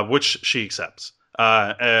 Which she accepts.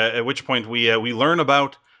 At which point we learn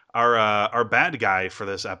about our bad guy for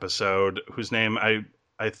this episode, whose name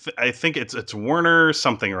I I think it's Werner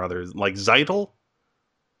something or other, like Zeitel.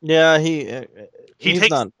 Yeah, He he's takes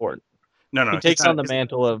not important. no, He he's takes not. on the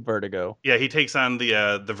mantle of Vertigo. Yeah, he takes on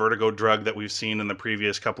the Vertigo drug that we've seen in the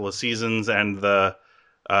previous couple of seasons, and the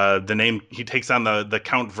name he takes on the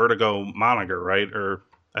Count Vertigo moniker, right? Or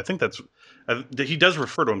I think that's he does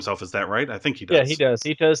refer to himself as that, right? I think he Yeah, he does. does.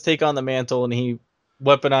 He does take on the mantle, and he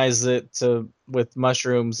weaponizes it with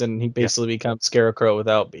mushrooms, and he Yeah, basically becomes Scarecrow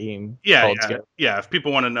without being yeah, called yeah, Scarecrow. yeah. If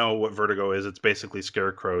people want to know what Vertigo is, it's basically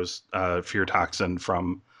Scarecrow's fear toxin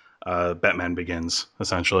from Batman Begins,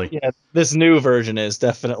 essentially. Yeah, this new version is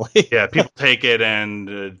definitely. Yeah, people take it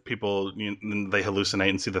and people they hallucinate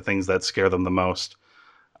and see the things that scare them the most.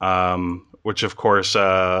 Which of course,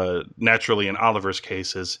 naturally in Oliver's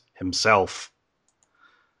case is himself.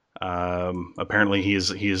 Apparently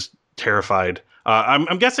he's terrified.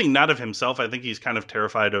 I'm guessing not of himself. I think he's kind of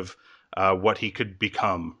terrified of what he could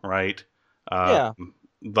become, right? Uh, Yeah.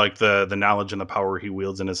 like the knowledge and the power he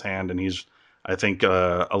wields in his hand, and he's, I think,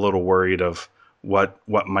 a little worried of what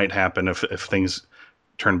might happen if things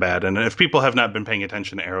turn bad. And if people have not been paying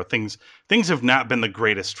attention to Arrow, things have not been the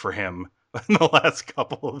greatest for him in the last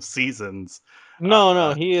couple of seasons.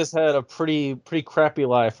 No, he has had a pretty crappy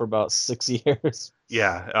life for about 6 years.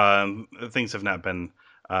 Yeah, things have not been,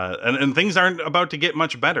 and things aren't about to get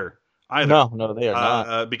much better either, No, they are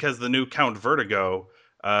not. because the new Count Vertigo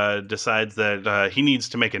decides that he needs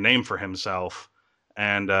to make a name for himself,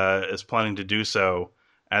 and is planning to do so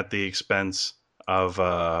at the expense of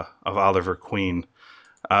Oliver Queen.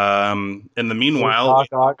 In the So meanwhile, Doc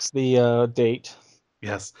Ock's the date.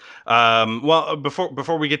 yes. Well,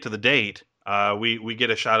 before we get to the date, we get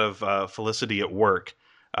a shot of Felicity at work,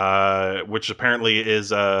 which apparently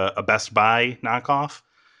is a Best Buy knockoff,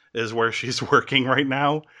 is where she's working right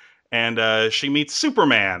now, and she meets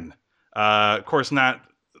Superman. Of course, not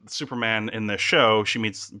Superman in the show. She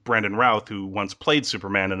meets Brandon Routh, who once played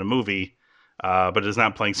Superman in a movie, but is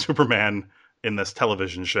not playing Superman in this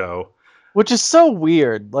television show. Which is so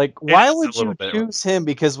weird. Like, It why is would a little you bit. choose him?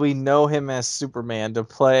 Because we know him as Superman to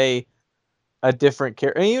play a different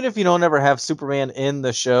character. And even if you don't ever have Superman in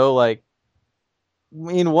the show, like, I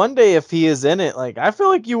mean, one day if he is in it, like, I feel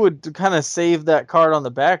like you would kind of save that card on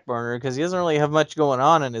the back burner because he doesn't really have much going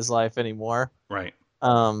on in his life anymore. Right.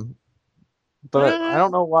 Um, but I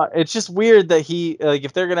don't know why. It's just weird that he, like,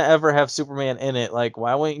 if they're gonna ever have Superman in it, like,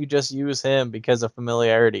 why wouldn't you just use him because of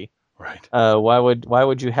familiarity? Right. Why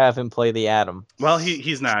would you have him play the Atom? Well,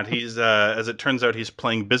 he's not. He's as it turns out, he's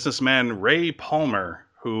playing businessman Ray Palmer,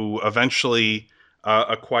 who eventually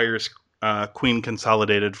acquires Queen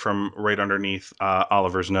Consolidated from right underneath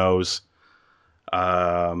Oliver's nose,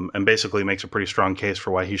 and basically makes a pretty strong case for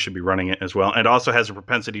why he should be running it as well, and also has a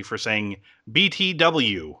propensity for saying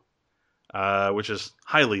BTW, which is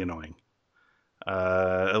highly annoying.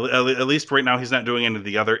 At least right now, he's not doing any of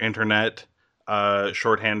the other internet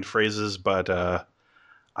shorthand phrases, but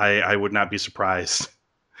I would not be surprised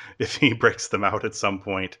if he breaks them out at some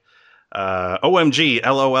point. OMG,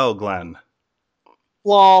 LOL, Glenn.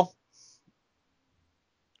 Lol.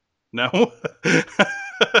 No,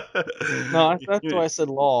 No, that's why I said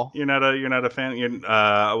lol. you're not a fan.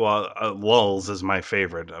 Lulls is my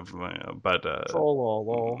favorite of, but Troll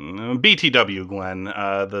lol. BTW, Glenn.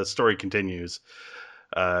 The story continues.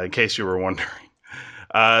 In case you were wondering.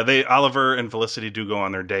 Oliver and Felicity do go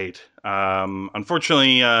on their date.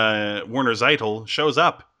 Unfortunately, Werner Zeitel shows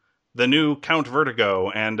up, the new Count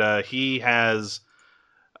Vertigo, and he has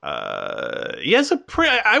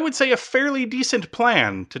I would say a fairly decent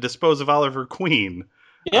plan to dispose of Oliver Queen.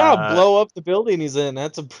 Yeah, blow up the building he's in.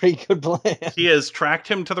 That's a pretty good plan. He has tracked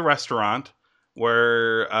him to the restaurant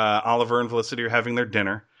where Oliver and Felicity are having their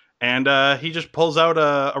dinner, and he just pulls out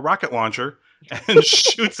a rocket launcher and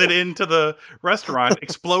shoots it into the restaurant,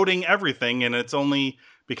 exploding everything. And it's only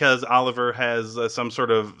because Oliver has some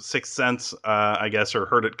sort of sixth sense, I guess, or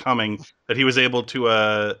heard it coming, that he was able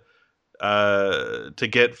to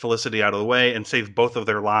get Felicity out of the way and save both of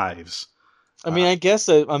their lives. I mean, I guess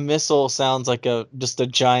a missile sounds like just a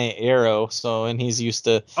giant arrow. So, and he's used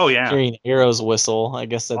to hearing arrows whistle. I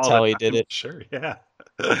guess that's how he did it. Sure, yeah.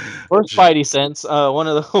 Or Spidey sense. One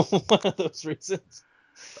of those reasons.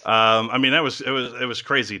 I mean, it was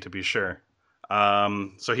crazy, to be sure.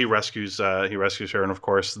 So he rescues her, and of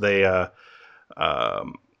course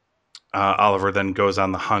Oliver then goes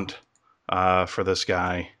on the hunt for this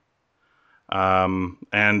guy.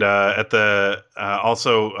 And at the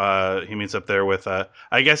also he meets up there with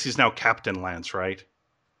I guess he's now Captain Lance, right?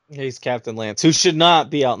 He's Captain Lance, who should not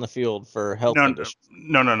be out in the field for health conditions.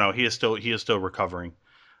 No. He is still recovering.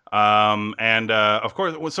 And of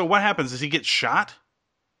course, so what happens is he gets shot,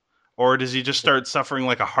 or does he just start suffering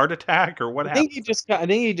like a heart attack, or what I think happens? I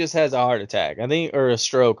think he just has a heart attack. I think, or a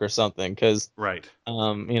stroke or something. Because Right.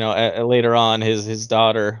 later on, his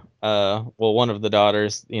daughter, one of the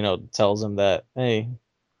daughters, tells him that, hey,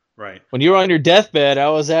 Right. when you were on your deathbed, I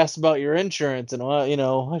was asked about your insurance, and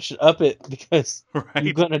I should up it because you're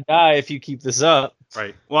Right. gonna die if you keep this up.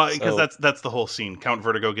 Right. Well, because So that's the whole scene. Count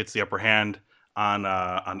Vertigo gets the upper hand on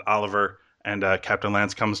Oliver, and Captain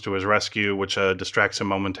Lance comes to his rescue, which distracts him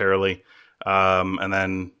momentarily. And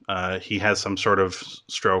then he has some sort of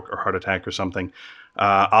stroke or heart attack or something.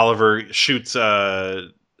 Oliver shoots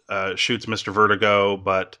Mr. Vertigo,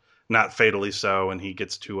 but not fatally so, and he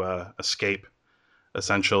gets to escape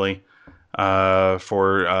essentially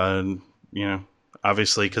for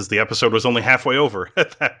obviously because the episode was only halfway over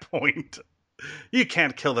at that point. You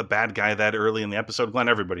can't kill the bad guy that early in the episode, Glenn.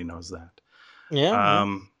 Everybody knows that. yeah.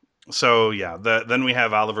 So yeah, then we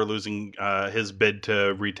have Oliver losing his bid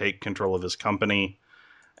to retake control of his company,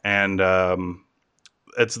 and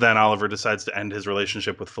it's then Oliver decides to end his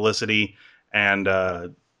relationship with Felicity, and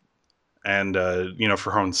for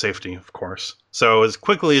her own safety, of course. So as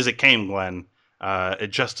quickly as it came, Glenn,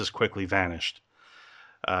 it just as quickly vanished.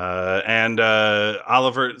 And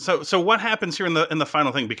Oliver. So what happens here in the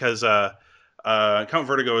final thing? Because Count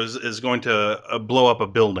Vertigo is going to blow up a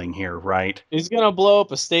building here, right? He's gonna blow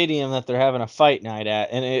up a stadium that they're having a fight night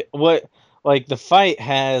at, and the fight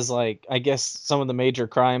has, like, I guess some of the major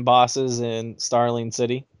crime bosses in Starling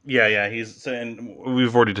City. Yeah. And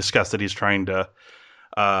we've already discussed that he's trying to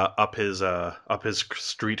up his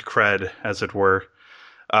street cred, as it were.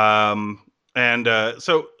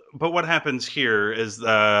 But what happens here is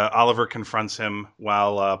Oliver confronts him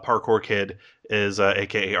while Parkour Kid is,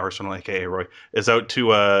 aka Arsenal, aka Roy, is out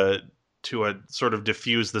to sort of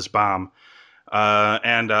defuse this bomb.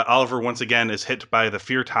 And Oliver once again is hit by the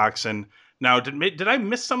fear toxin. Now, did I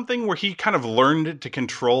miss something where he kind of learned to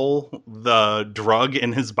control the drug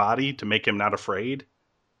in his body to make him not afraid?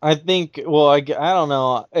 I think. Well, I don't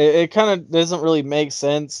know. It kind of doesn't really make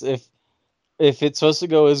sense if it's supposed to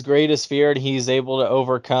go his greatest fear and he's able to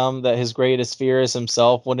overcome that. His greatest fear is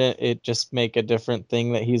himself. Wouldn't it just make a different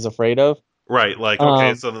thing that he's afraid of? Right. Like,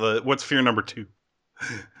 okay, so what's fear number 2?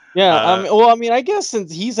 Yeah, I guess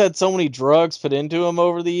since he's had so many drugs put into him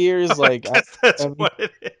over the years, I guess that's what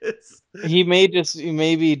it is. He may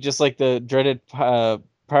maybe just like the dreaded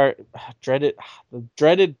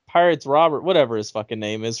pirates Robert, whatever his fucking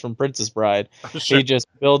name is from Princess Bride. Sure. He just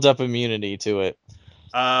builds up immunity to it.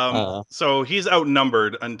 So he's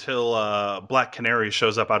outnumbered until Black Canary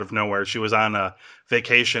shows up out of nowhere. She was on a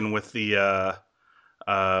vacation with the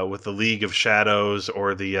League of Shadows,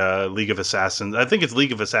 or the League of Assassins. I think it's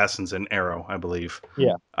League of Assassins in Arrow, I believe.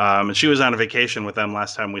 Yeah. And she was on a vacation with them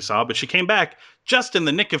last time we saw, but she came back just in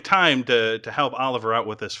the nick of time to help Oliver out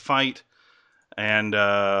with this fight. And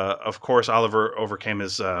of course, Oliver overcame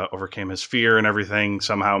his fear and everything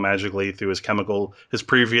somehow magically through his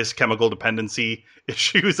previous chemical dependency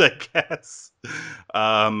issues, I guess.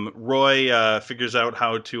 Roy figures out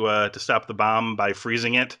how to stop the bomb by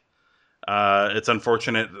freezing it. It's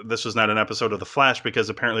unfortunate this was not an episode of The Flash, because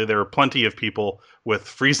apparently there are plenty of people with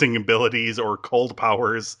freezing abilities or cold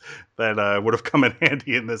powers that would have come in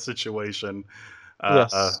handy in this situation.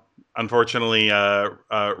 Yes. Unfortunately,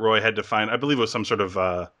 Roy had to find, I believe it was some sort of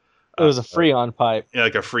it was a Freon pipe. Yeah,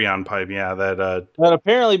 like a Freon pipe, yeah, that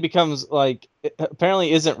apparently becomes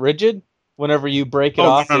apparently isn't rigid whenever you break it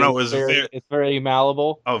off. No, it's very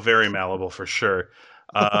malleable. Oh, very malleable for sure.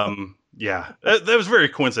 Yeah, that was very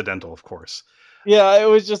coincidental, of course. Yeah, it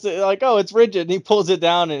was just like, oh, it's rigid, and he pulls it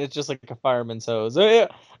down, and it's just like a fireman's hose.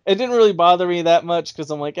 It didn't really bother me that much, because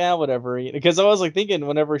I'm like, whatever. Because I was like thinking,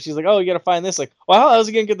 whenever she's like, oh, you got to find this, like, well, how was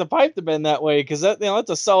he gonna get the pipe to bend that way? Because that's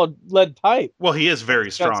a solid lead pipe. Well, he is very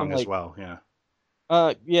strong as well. Yeah.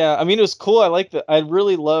 Yeah. I mean, it was cool. I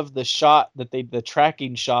really loved the shot the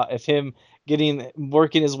tracking shot of him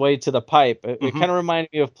working his way to the pipe. It kind of reminded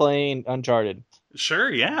me of playing Uncharted.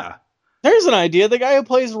 Sure. Yeah. There's an idea. The guy who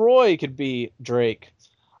plays Roy could be Drake.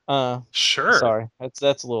 Sure. Sorry, that's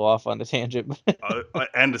a little off on the tangent.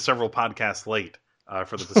 And several podcasts late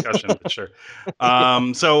for the discussion, but sure.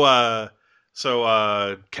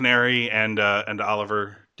 So Canary and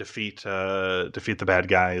Oliver defeat the bad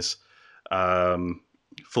guys.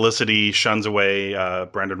 Felicity shuns away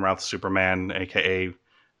Brandon Routh's Superman, aka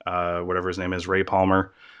whatever his name is, Ray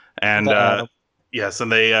Palmer, and yes,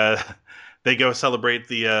 and they go celebrate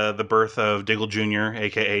the birth of Diggle Jr.,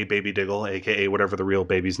 a.k.a. Baby Diggle, a.k.a. whatever the real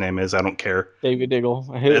baby's name is. I don't care. Baby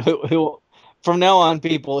Diggle. From now on,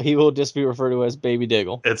 people, he will just be referred to as Baby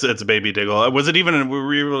Diggle. It's Baby Diggle. Was it even...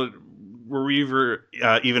 Were were we ever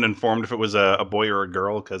even informed if it was a boy or a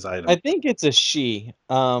girl? Because I I don't. think it's a she.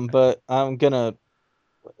 But I'm gonna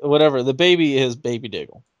whatever. The baby is Baby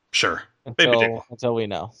Diggle Sure, baby Diggle. until we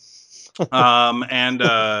know. And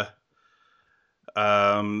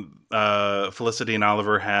Felicity and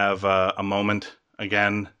Oliver have a moment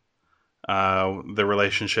again. The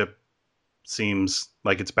relationship seems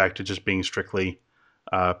like it's back to just being strictly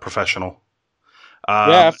professional.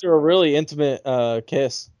 Yeah, after a really intimate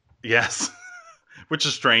kiss. Yes, which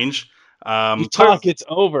is strange. You talk, it's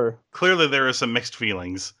over. Clearly, there are some mixed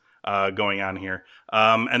feelings going on here.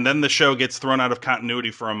 And then the show gets thrown out of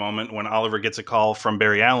continuity for a moment when Oliver gets a call from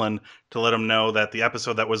Barry Allen to let him know that the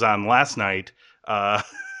episode that was on last night,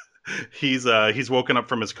 he's woken up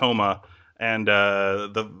from his coma, and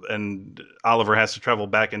and Oliver has to travel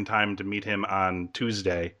back in time to meet him on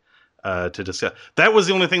Tuesday to discuss. That was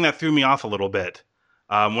the only thing that threw me off a little bit.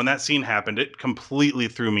 When that scene happened, it completely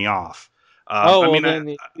threw me off. Oh, I well, mean, then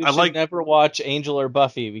you I should like never watch Angel or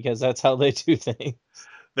Buffy because that's how they do things.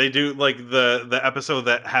 they do like the episode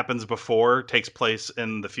that happens before takes place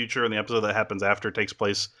in the future, and the episode that happens after takes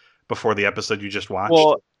place before the episode you just watched.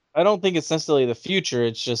 Well, I don't think it's necessarily the future.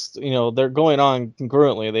 It's just, they're going on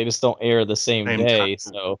congruently. They just don't air the same Same time, day.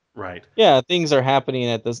 So, right? yeah, things are happening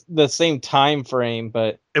at the same time frame,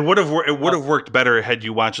 but It would have worked better had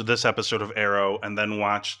you watched this episode of Arrow and then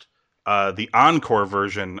watched the encore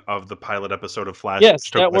version of the pilot episode of Flash, yes,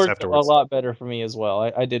 which took that place worked a afterwards. lot better for me as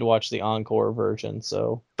well. I did watch the encore version,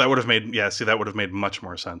 so That would have made that would have made much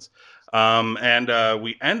more sense. And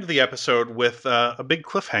we end the episode with a big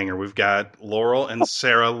cliffhanger. We've got Laurel and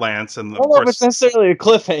Sarah Lance, and I of don't know if it's course, necessarily a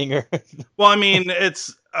cliffhanger. well, I mean,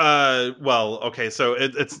 it's okay. So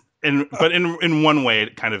it's in one way,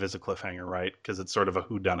 it kind of is a cliffhanger, right? Because it's sort of a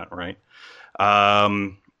whodunit, right?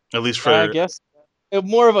 At least I for guess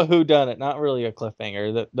more of a whodunit, not really a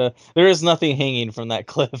cliffhanger. There is nothing hanging from that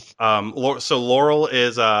cliff. So Laurel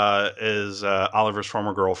is Oliver's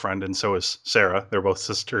former girlfriend, and so is Sarah. They're both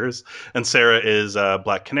sisters, and Sarah is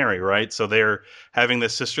Black Canary, right? So they're having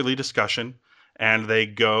this sisterly discussion, and they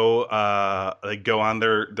go on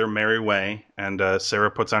their merry way. And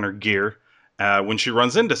Sarah puts on her gear when she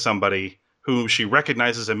runs into somebody who she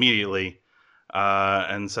recognizes immediately,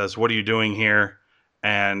 and says, "What are you doing here?"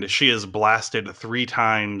 And she is blasted 3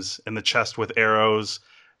 times in the chest with arrows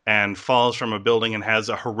and falls from a building and has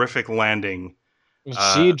a horrific landing.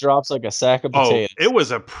 She drops like a sack of Oh, potatoes. it was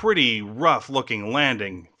a pretty rough looking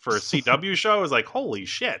landing for a CW show. I was like, holy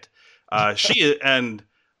shit. She is, and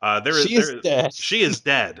She is dead. she is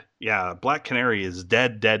dead. Yeah, Black Canary is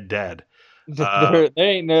dead, dead, dead. There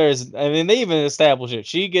ain't there's. I mean, they even establish it.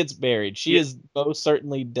 She gets buried. She Yeah, is most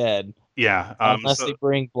certainly dead yeah. unless they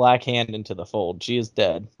bring Black Hand into the fold. She is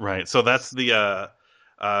dead. Right. So that's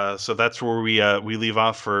so that's where we leave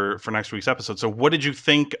off for next week's episode. So what did you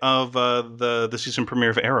think of the season premiere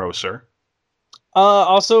of Arrow, sir?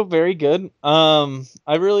 Also very good.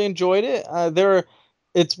 I really enjoyed it.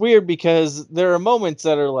 It's weird because there are moments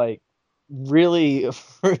that are like really,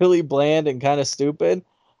 really bland and kind of stupid.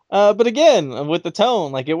 But again, with the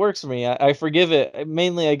tone, like it works for me. I forgive it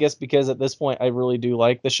mainly, I guess, because at this point I really do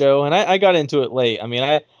like the show, and I got into it late. I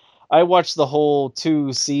mean, I watched the whole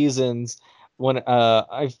 2 seasons when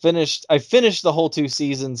I finished the whole 2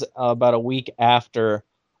 seasons about a week after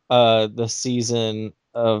the season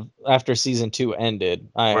of after season 2 ended.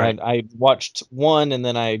 Right. I watched 1 and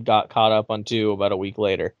then I got caught up on 2 about a week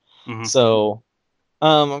later. Mm-hmm. So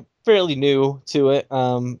I'm fairly new to it.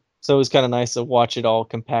 So it was kind of nice to watch it all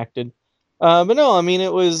compacted. But no, I mean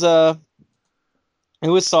it was solid.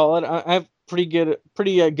 I have pretty good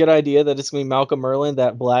idea that it's gonna be Malcolm Merlin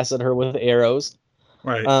that blasted her with arrows.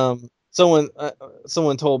 Right. Someone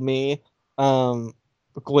told me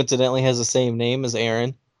coincidentally has the same name as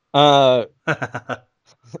Aaron. Uh,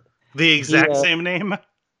 The exact he, same name.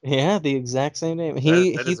 yeah, the exact same name. That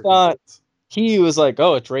He is a thought coincidence. he was like,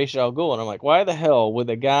 oh, it's Ra's al Ghul, and I'm like, why the hell would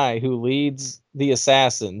a guy who leads the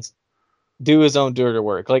assassins do his own dirty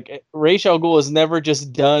work? Like Ra's al Ghul has never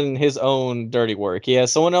just done his own dirty work. He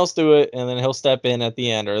has someone else do it, and then he'll step in at the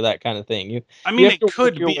end or that kind of thing. I You mean, have it to work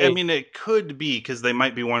could your be. I way. mean, it could be because they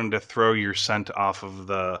might be wanting to throw your scent off of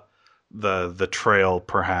the trail,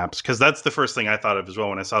 perhaps. Because that's the first thing I thought of as well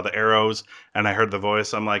when I saw the arrows and I heard the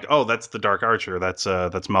voice. I'm like, oh, that's the Dark Archer. That's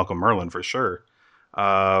Malcolm Merlin for sure.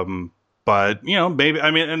 But maybe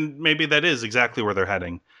and maybe that is exactly where they're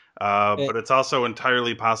heading. Eh, But it's also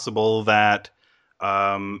entirely possible that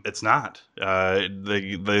it's not.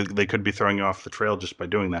 They could be throwing you off the trail just by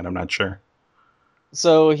doing that. I'm not sure.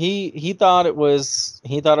 So he thought it was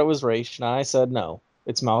Ra's, and I said no,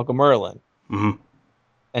 it's Malcolm Merlin. Hmm.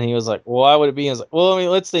 And he was like, well, why would it be? I was like, well, I mean,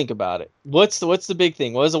 let's think about it. What's the big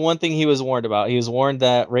thing? What was the one thing he was warned about? He was warned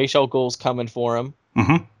that Ra's al Ghul's coming for him.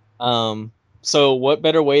 Mm-hmm. So what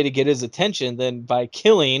better way to get his attention than by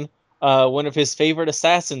killing one of his favorite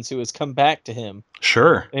assassins who has come back to him?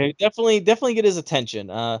 Sure. And definitely get his attention.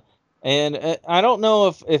 And I don't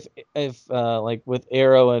know if like with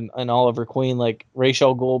Arrow and Oliver Queen, like Ra's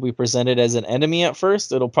al Ghul will be presented as an enemy at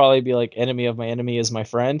first. It'll probably be like enemy of my enemy is my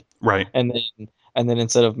friend, Right. and then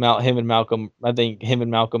instead of him and Malcolm, I think him and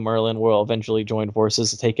Malcolm Merlin will eventually join forces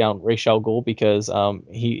to take out Ra's al Ghul because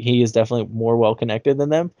he is definitely more well connected than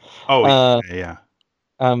them. Oh, Uh, yeah.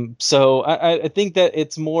 so I think that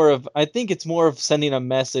it's more of sending a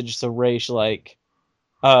message to Ra's like,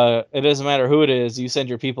 it doesn't matter who it is, you send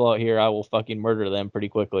your people out here, I will fucking murder them pretty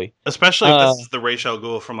quickly. Especially if this is the Ra's al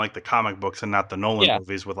Ghul from like the comic books and not the Nolan Yeah.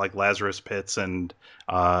 movies with like Lazarus Pits and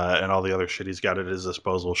all the other shit he's got at his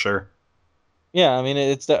disposal. Sure. Yeah, I mean,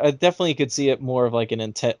 I definitely could see it more of like an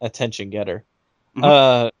attention getter,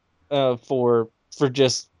 Mhm. for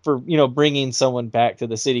bringing someone back to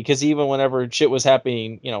the city. Because even whenever shit was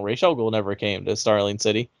happening, Ra's al Ghul never came to Starling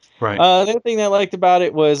City. Right. The other thing that I liked about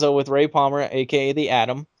it was with Ray Palmer, aka the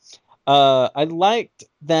Atom. I liked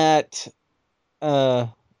that, uh,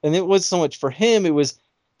 and it was so much for him. It was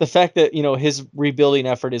the fact that his rebuilding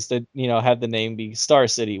effort is to have the name be Star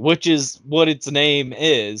City, which is what its name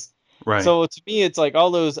is. Right. So to me, it's like all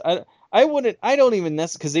those. I don't even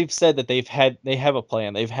necessarily, because they've said that they have a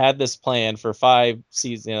plan. They've had this plan for 5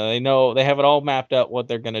 seasons. They know they have it all mapped out what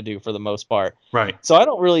they're gonna do for the most part. Right. So I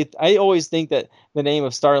always think that the name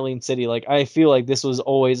of Starling City, like I feel like this was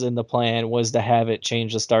always in the plan, was to have it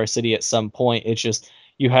change to Star City at some point. It's just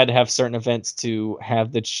you had to have certain events to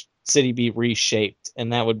have the city be reshaped,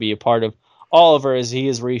 and that would be a part of Oliver as he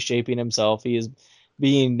is reshaping himself. He is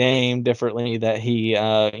being named differently, that he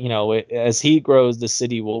as he grows the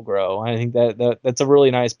city will grow. I think that's a really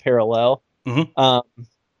nice parallel, Mhm.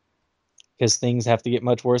 because things have to get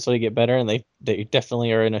much worse so they get better, and they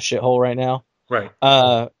definitely are in a shithole right now. Right.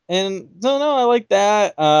 And no, I like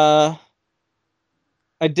that. I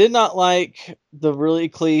did not like the really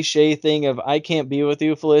cliche thing of I can't be with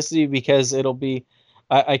you, Felicity, because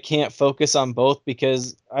I can't focus on both,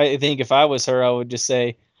 because I think if I was her, I would just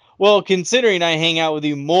say, well, considering I hang out with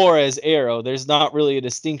you more as Arrow, there's not really a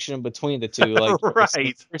distinction between the two. Like, you're the same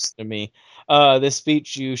Right. person to me. This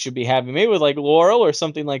speech you should be having, maybe with like Laurel or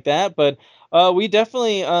something like that. But we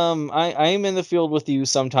definitely, I am in the field with you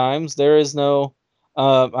sometimes. There is no,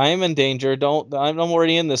 I am in danger. I'm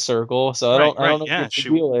already in this circle, so Right. I don't Right. know Yeah. what the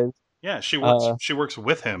deal is. Yeah. She works. Uh, She works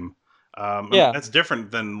with him. I mean, yeah, that's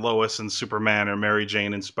different than Lois and Superman or Mary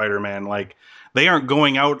Jane and Spider Man. Like they aren't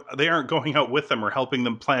going out. They aren't going out with them or helping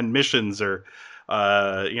them plan missions or,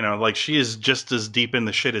 like she is just as deep in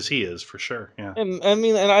the shit as he is for sure. Yeah. and I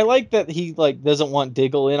mean, and I like that he like doesn't want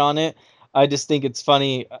Diggle in on it. I just think it's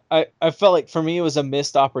funny. I felt like for me it was a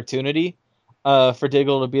missed opportunity, for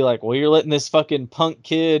Diggle to be like, well, you're letting this fucking punk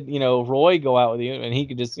kid, Roy, go out with you, and he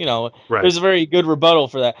could just, Right. there's a very good rebuttal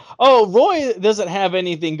for that. Oh, Roy doesn't have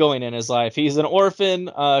anything going in his life. He's an orphan,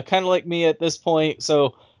 kind of like me at this point.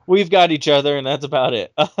 So we've got each other, and that's about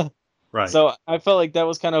it. Right. So I felt like that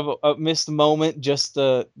was kind of a missed moment. Just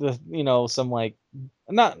the some like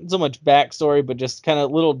not so much backstory, but just kind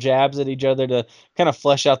of little jabs at each other to kind of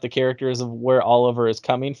flesh out the characters of where Oliver is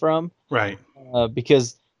coming from. Right.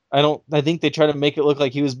 Because I think they try to make it look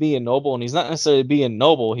like he was being noble, and he's not necessarily being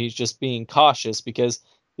noble. He's just being cautious because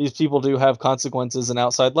these people do have consequences in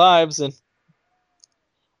outside lives, and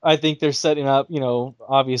I think they're setting up.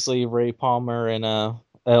 Obviously Ray Palmer and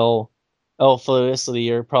L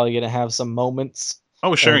Felicity are probably going to have some moments,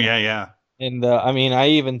 Oh, sure. and Yeah. Yeah. I mean, I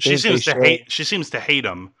even She think they seems to show. hate. She seems to hate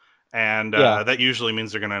him, and Yeah. that usually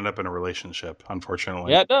means they're going to end up in a relationship.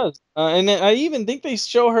 Unfortunately. Yeah, it does. And then I even think they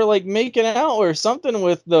show her like making out or something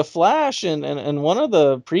with the Flash and one of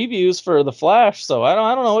the previews for the Flash. So I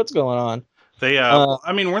don't know what's going on. They. Uh,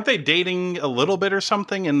 I mean, weren't they dating a little bit or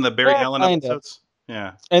something in the Barry yeah, Allen kind of. episodes?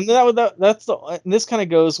 Yeah. And that's and this kind of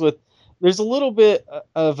goes with. There's a little bit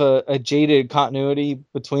of a jaded continuity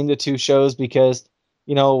between the two shows because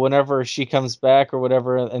whenever she comes back or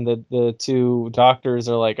whatever, and the two doctors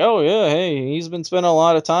are like, oh yeah, hey, he's been spending a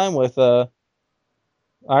lot of time with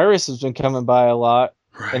Iris has been coming by a lot,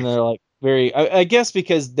 and Right. they're like very. I guess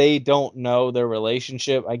because they don't know their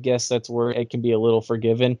relationship. I guess that's where it can be a little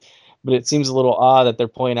forgiven, but it seems a little odd that they're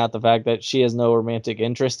pointing out the fact that she has no romantic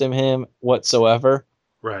interest in him whatsoever.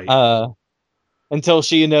 Right. Uh, until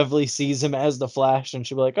she inevitably sees him as the Flash, and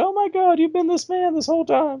she'll be like, "Oh my God, you've been this man this whole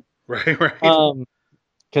time." Right. Right. Um,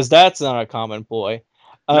 because that's not a common ploy.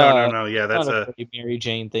 No. Yeah, Not a very Mary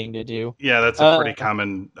Jane thing to do. that's a pretty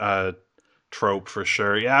common trope for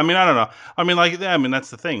sure. Yeah, I mean, I don't know. I mean, like, yeah, I mean, that's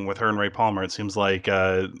the thing with her and Ray Palmer. It seems like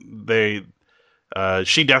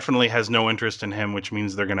she definitely has no interest in him, which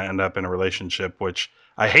means they're going to end up in a relationship. Which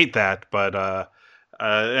I hate that, but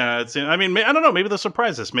yeah, I mean, I don't know. Maybe they'll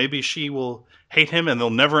surprise us. Maybe she will hate him, and they'll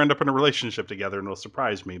never end up in a relationship together, and it'll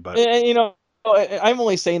surprise me. But And, I'm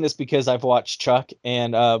only saying this because I've watched Chuck,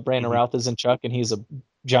 and Brandon Mhm. Routh is in Chuck, and he's a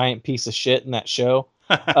giant piece of shit in that show.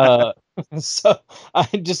 Uh, so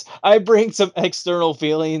I bring some external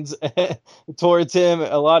feelings towards him,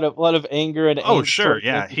 a lot of anger and Oh, angst sure, towards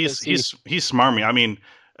him yeah, because he's smarmy. I mean,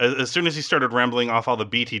 as soon as he started rambling off all the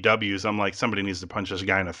BTWs, I'm like, somebody needs to punch this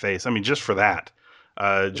guy in the face. I mean, just for that,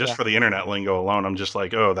 just yeah, for the internet lingo alone, I'm just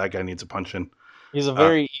like, oh, that guy needs a punching. he's a Uh,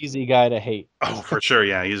 very easy guy to hate. oh, for sure,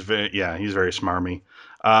 yeah, he's very smarmy.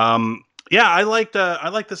 Yeah, I liked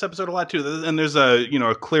this episode a lot too, and there's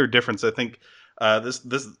a clear difference. I think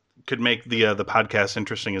this could make the podcast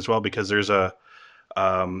interesting as well because there's a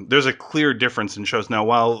clear difference in shows. Now,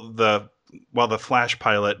 while the Flash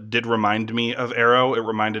pilot did remind me of Arrow, it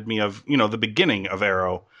reminded me of the beginning of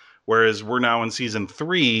Arrow. Whereas we're now in season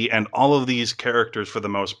 3, and all of these characters, for the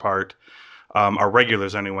most part, are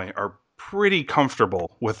regulars anyway, are pretty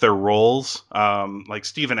comfortable with their roles. Like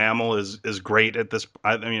Stephen Amell is great at this.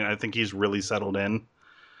 I mean, I think he's really settled in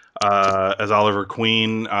as Oliver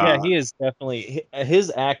Queen. Yeah, he is definitely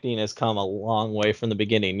his acting has come a long way from the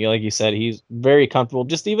beginning. Like you said, he's very comfortable.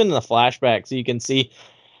 Just even in the flashbacks, you can see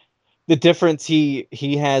the difference he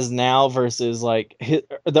has now versus like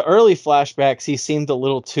the early flashbacks. He seemed a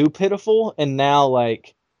little too pitiful, and now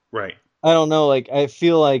like Right. I don't know, like I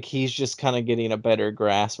feel like he's just kind of getting a better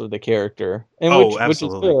grasp of the character, and Oh, which is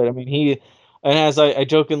absolutely. good. I mean, and as I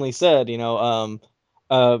jokingly said,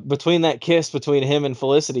 between that kiss between him and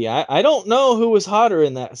Felicity, I don't know who was hotter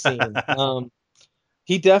in that scene.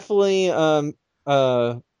 He definitely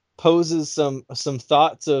uh poses some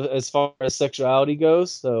thoughts of as far as sexuality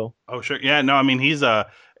goes. So Oh, sure. Yeah, no, I mean yeah,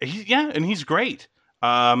 and he's great.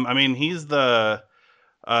 I mean he's the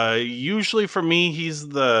usually for me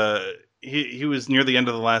he was near the end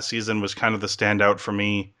of the last season was kind of the standout for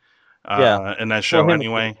me yeah, in that well, show him and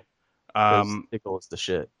anyway. because Um Diggle is the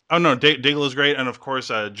shit. oh no, Diggle is great, and of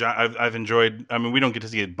course I've enjoyed. I mean, we don't get to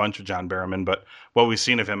see a bunch of John Barrowman, but what we've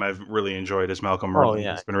seen of him I've really enjoyed as Malcolm Oh Merlin.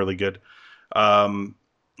 yeah, He's been really good. Um,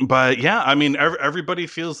 but yeah, I mean, everybody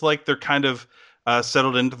feels like they're kind of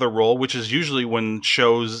settled into the role, which is usually when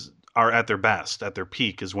shows are at their best, at their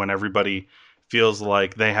peak, is when everybody feels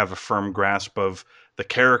like they have a firm grasp of the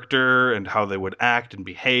character and how they would act and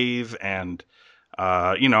behave and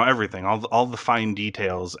everything, all the fine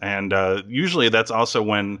details. And usually that's also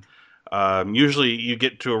when usually you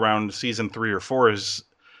get to around season 3 or 4 is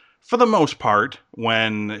for the most part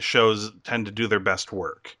when shows tend to do their best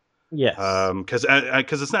work yes, because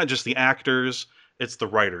it's not just the actors, it's the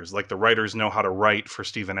writers. Like the writers know how to write for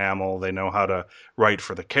Stephen Amell, they know how to write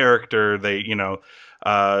for the character.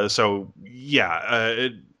 So yeah,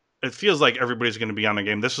 it feels like everybody's going to be on the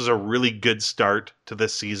game. This is a really good start to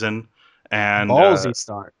this season, and ballsy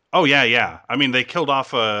start. oh yeah, yeah. I mean, they killed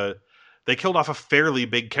off a fairly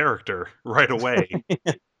big character right away.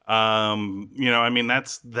 I mean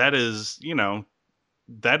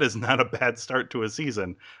that is not a bad start to a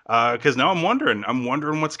season. Because now I'm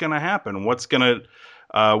wondering what's going to happen.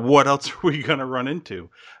 What else are we going to run into?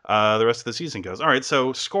 The rest of the season goes. All right.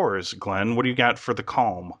 So scores, Glenn. What do you got for the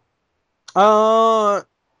Calm? Uh,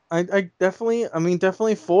 I mean,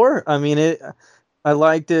 definitely four. I mean, I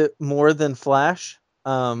liked it more than Flash.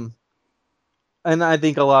 Um, and I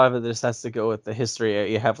think a lot of it just has to go with the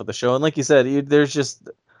history you have with the show. And like you said, there's just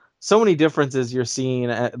so many differences you're seeing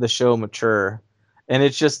at the show mature. And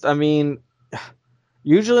it's just, I mean,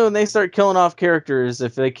 usually when they start killing off characters,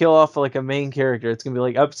 if they kill off like a main character, it's going to be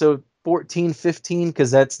like episode 14, 15, because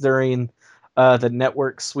that's during the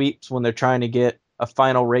network sweeps when they're trying to get a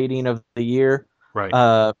final rating of the year. Right.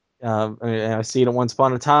 I mean, I see it at Once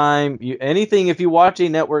Upon a Time. Anything, if you watch a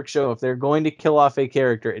network show, if they're going to kill off a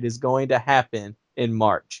character, it is going to happen in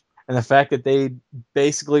March. And the fact that they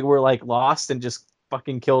basically were like lost and just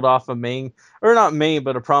fucking killed off a main, or not main,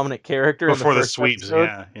 but a prominent character in the Before the first sweeps. episode.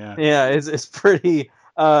 Yeah. Yeah. Yeah,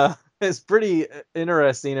 it's pretty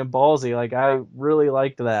interesting and ballsy. Like I really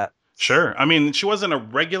liked that. Sure. I mean, she wasn't a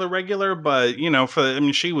regular, but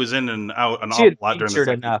she was in and out an She awful had lot during the featured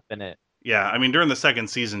second. enough in it. Yeah. I mean, during the second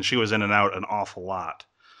season, she was in and out an awful lot.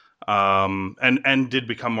 And did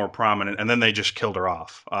become more prominent, and then they just killed her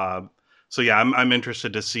off. So yeah, I'm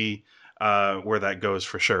interested to see where that goes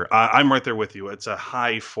for sure. I'm right there with you. It's a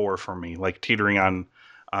high 4 for me, like teetering on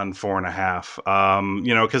on 4.5.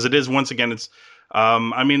 You know, because it is, once again, it's.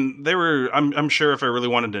 I mean, they were. I'm sure if I really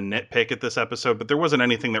wanted to nitpick at this episode, but there wasn't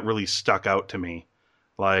anything that really stuck out to me.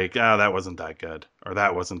 Like, that wasn't that good, or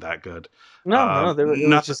that wasn't that good. No, it was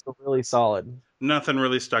Nothing. just really solid. Nothing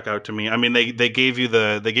really stuck out to me. I mean, they gave you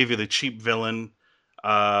the cheap villain,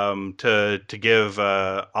 to give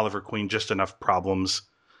Oliver Queen just enough problems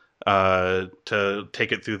to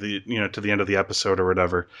take it through the, to the end of the episode or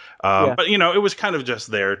whatever. Yeah. But it was kind of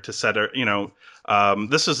just there to set a,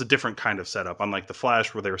 this is a different kind of setup, unlike the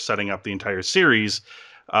Flash where they were setting up the entire series.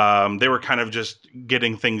 They were kind of just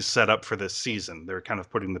getting things set up for this season. They were kind of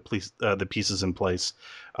putting the pieces in place,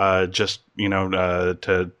 just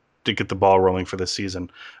to get the ball rolling for this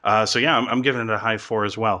season. So yeah, I'm giving it a high 4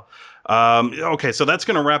 as well. Okay, so that's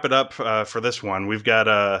going to wrap it up for this one. We've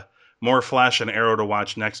got more Flash and Arrow to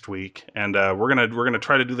watch next week, and we're gonna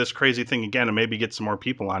try to do this crazy thing again and maybe get some more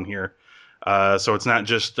people on here. So it's not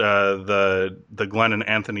just the Glenn and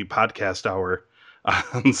Anthony podcast hour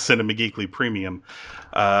on Cinema Geekly Premium.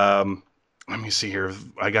 Let me see here.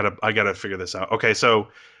 I gotta figure this out. Okay, so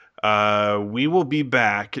we will be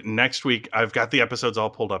back next week. I've got the episodes all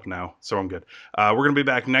pulled up now, so I'm good. We're gonna be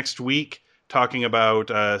back next week talking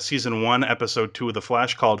about season 1, episode 2 of The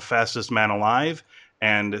Flash, called Fastest Man Alive,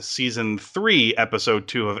 and season 3, episode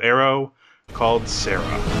 2 of Arrow, called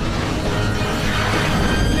Sarah.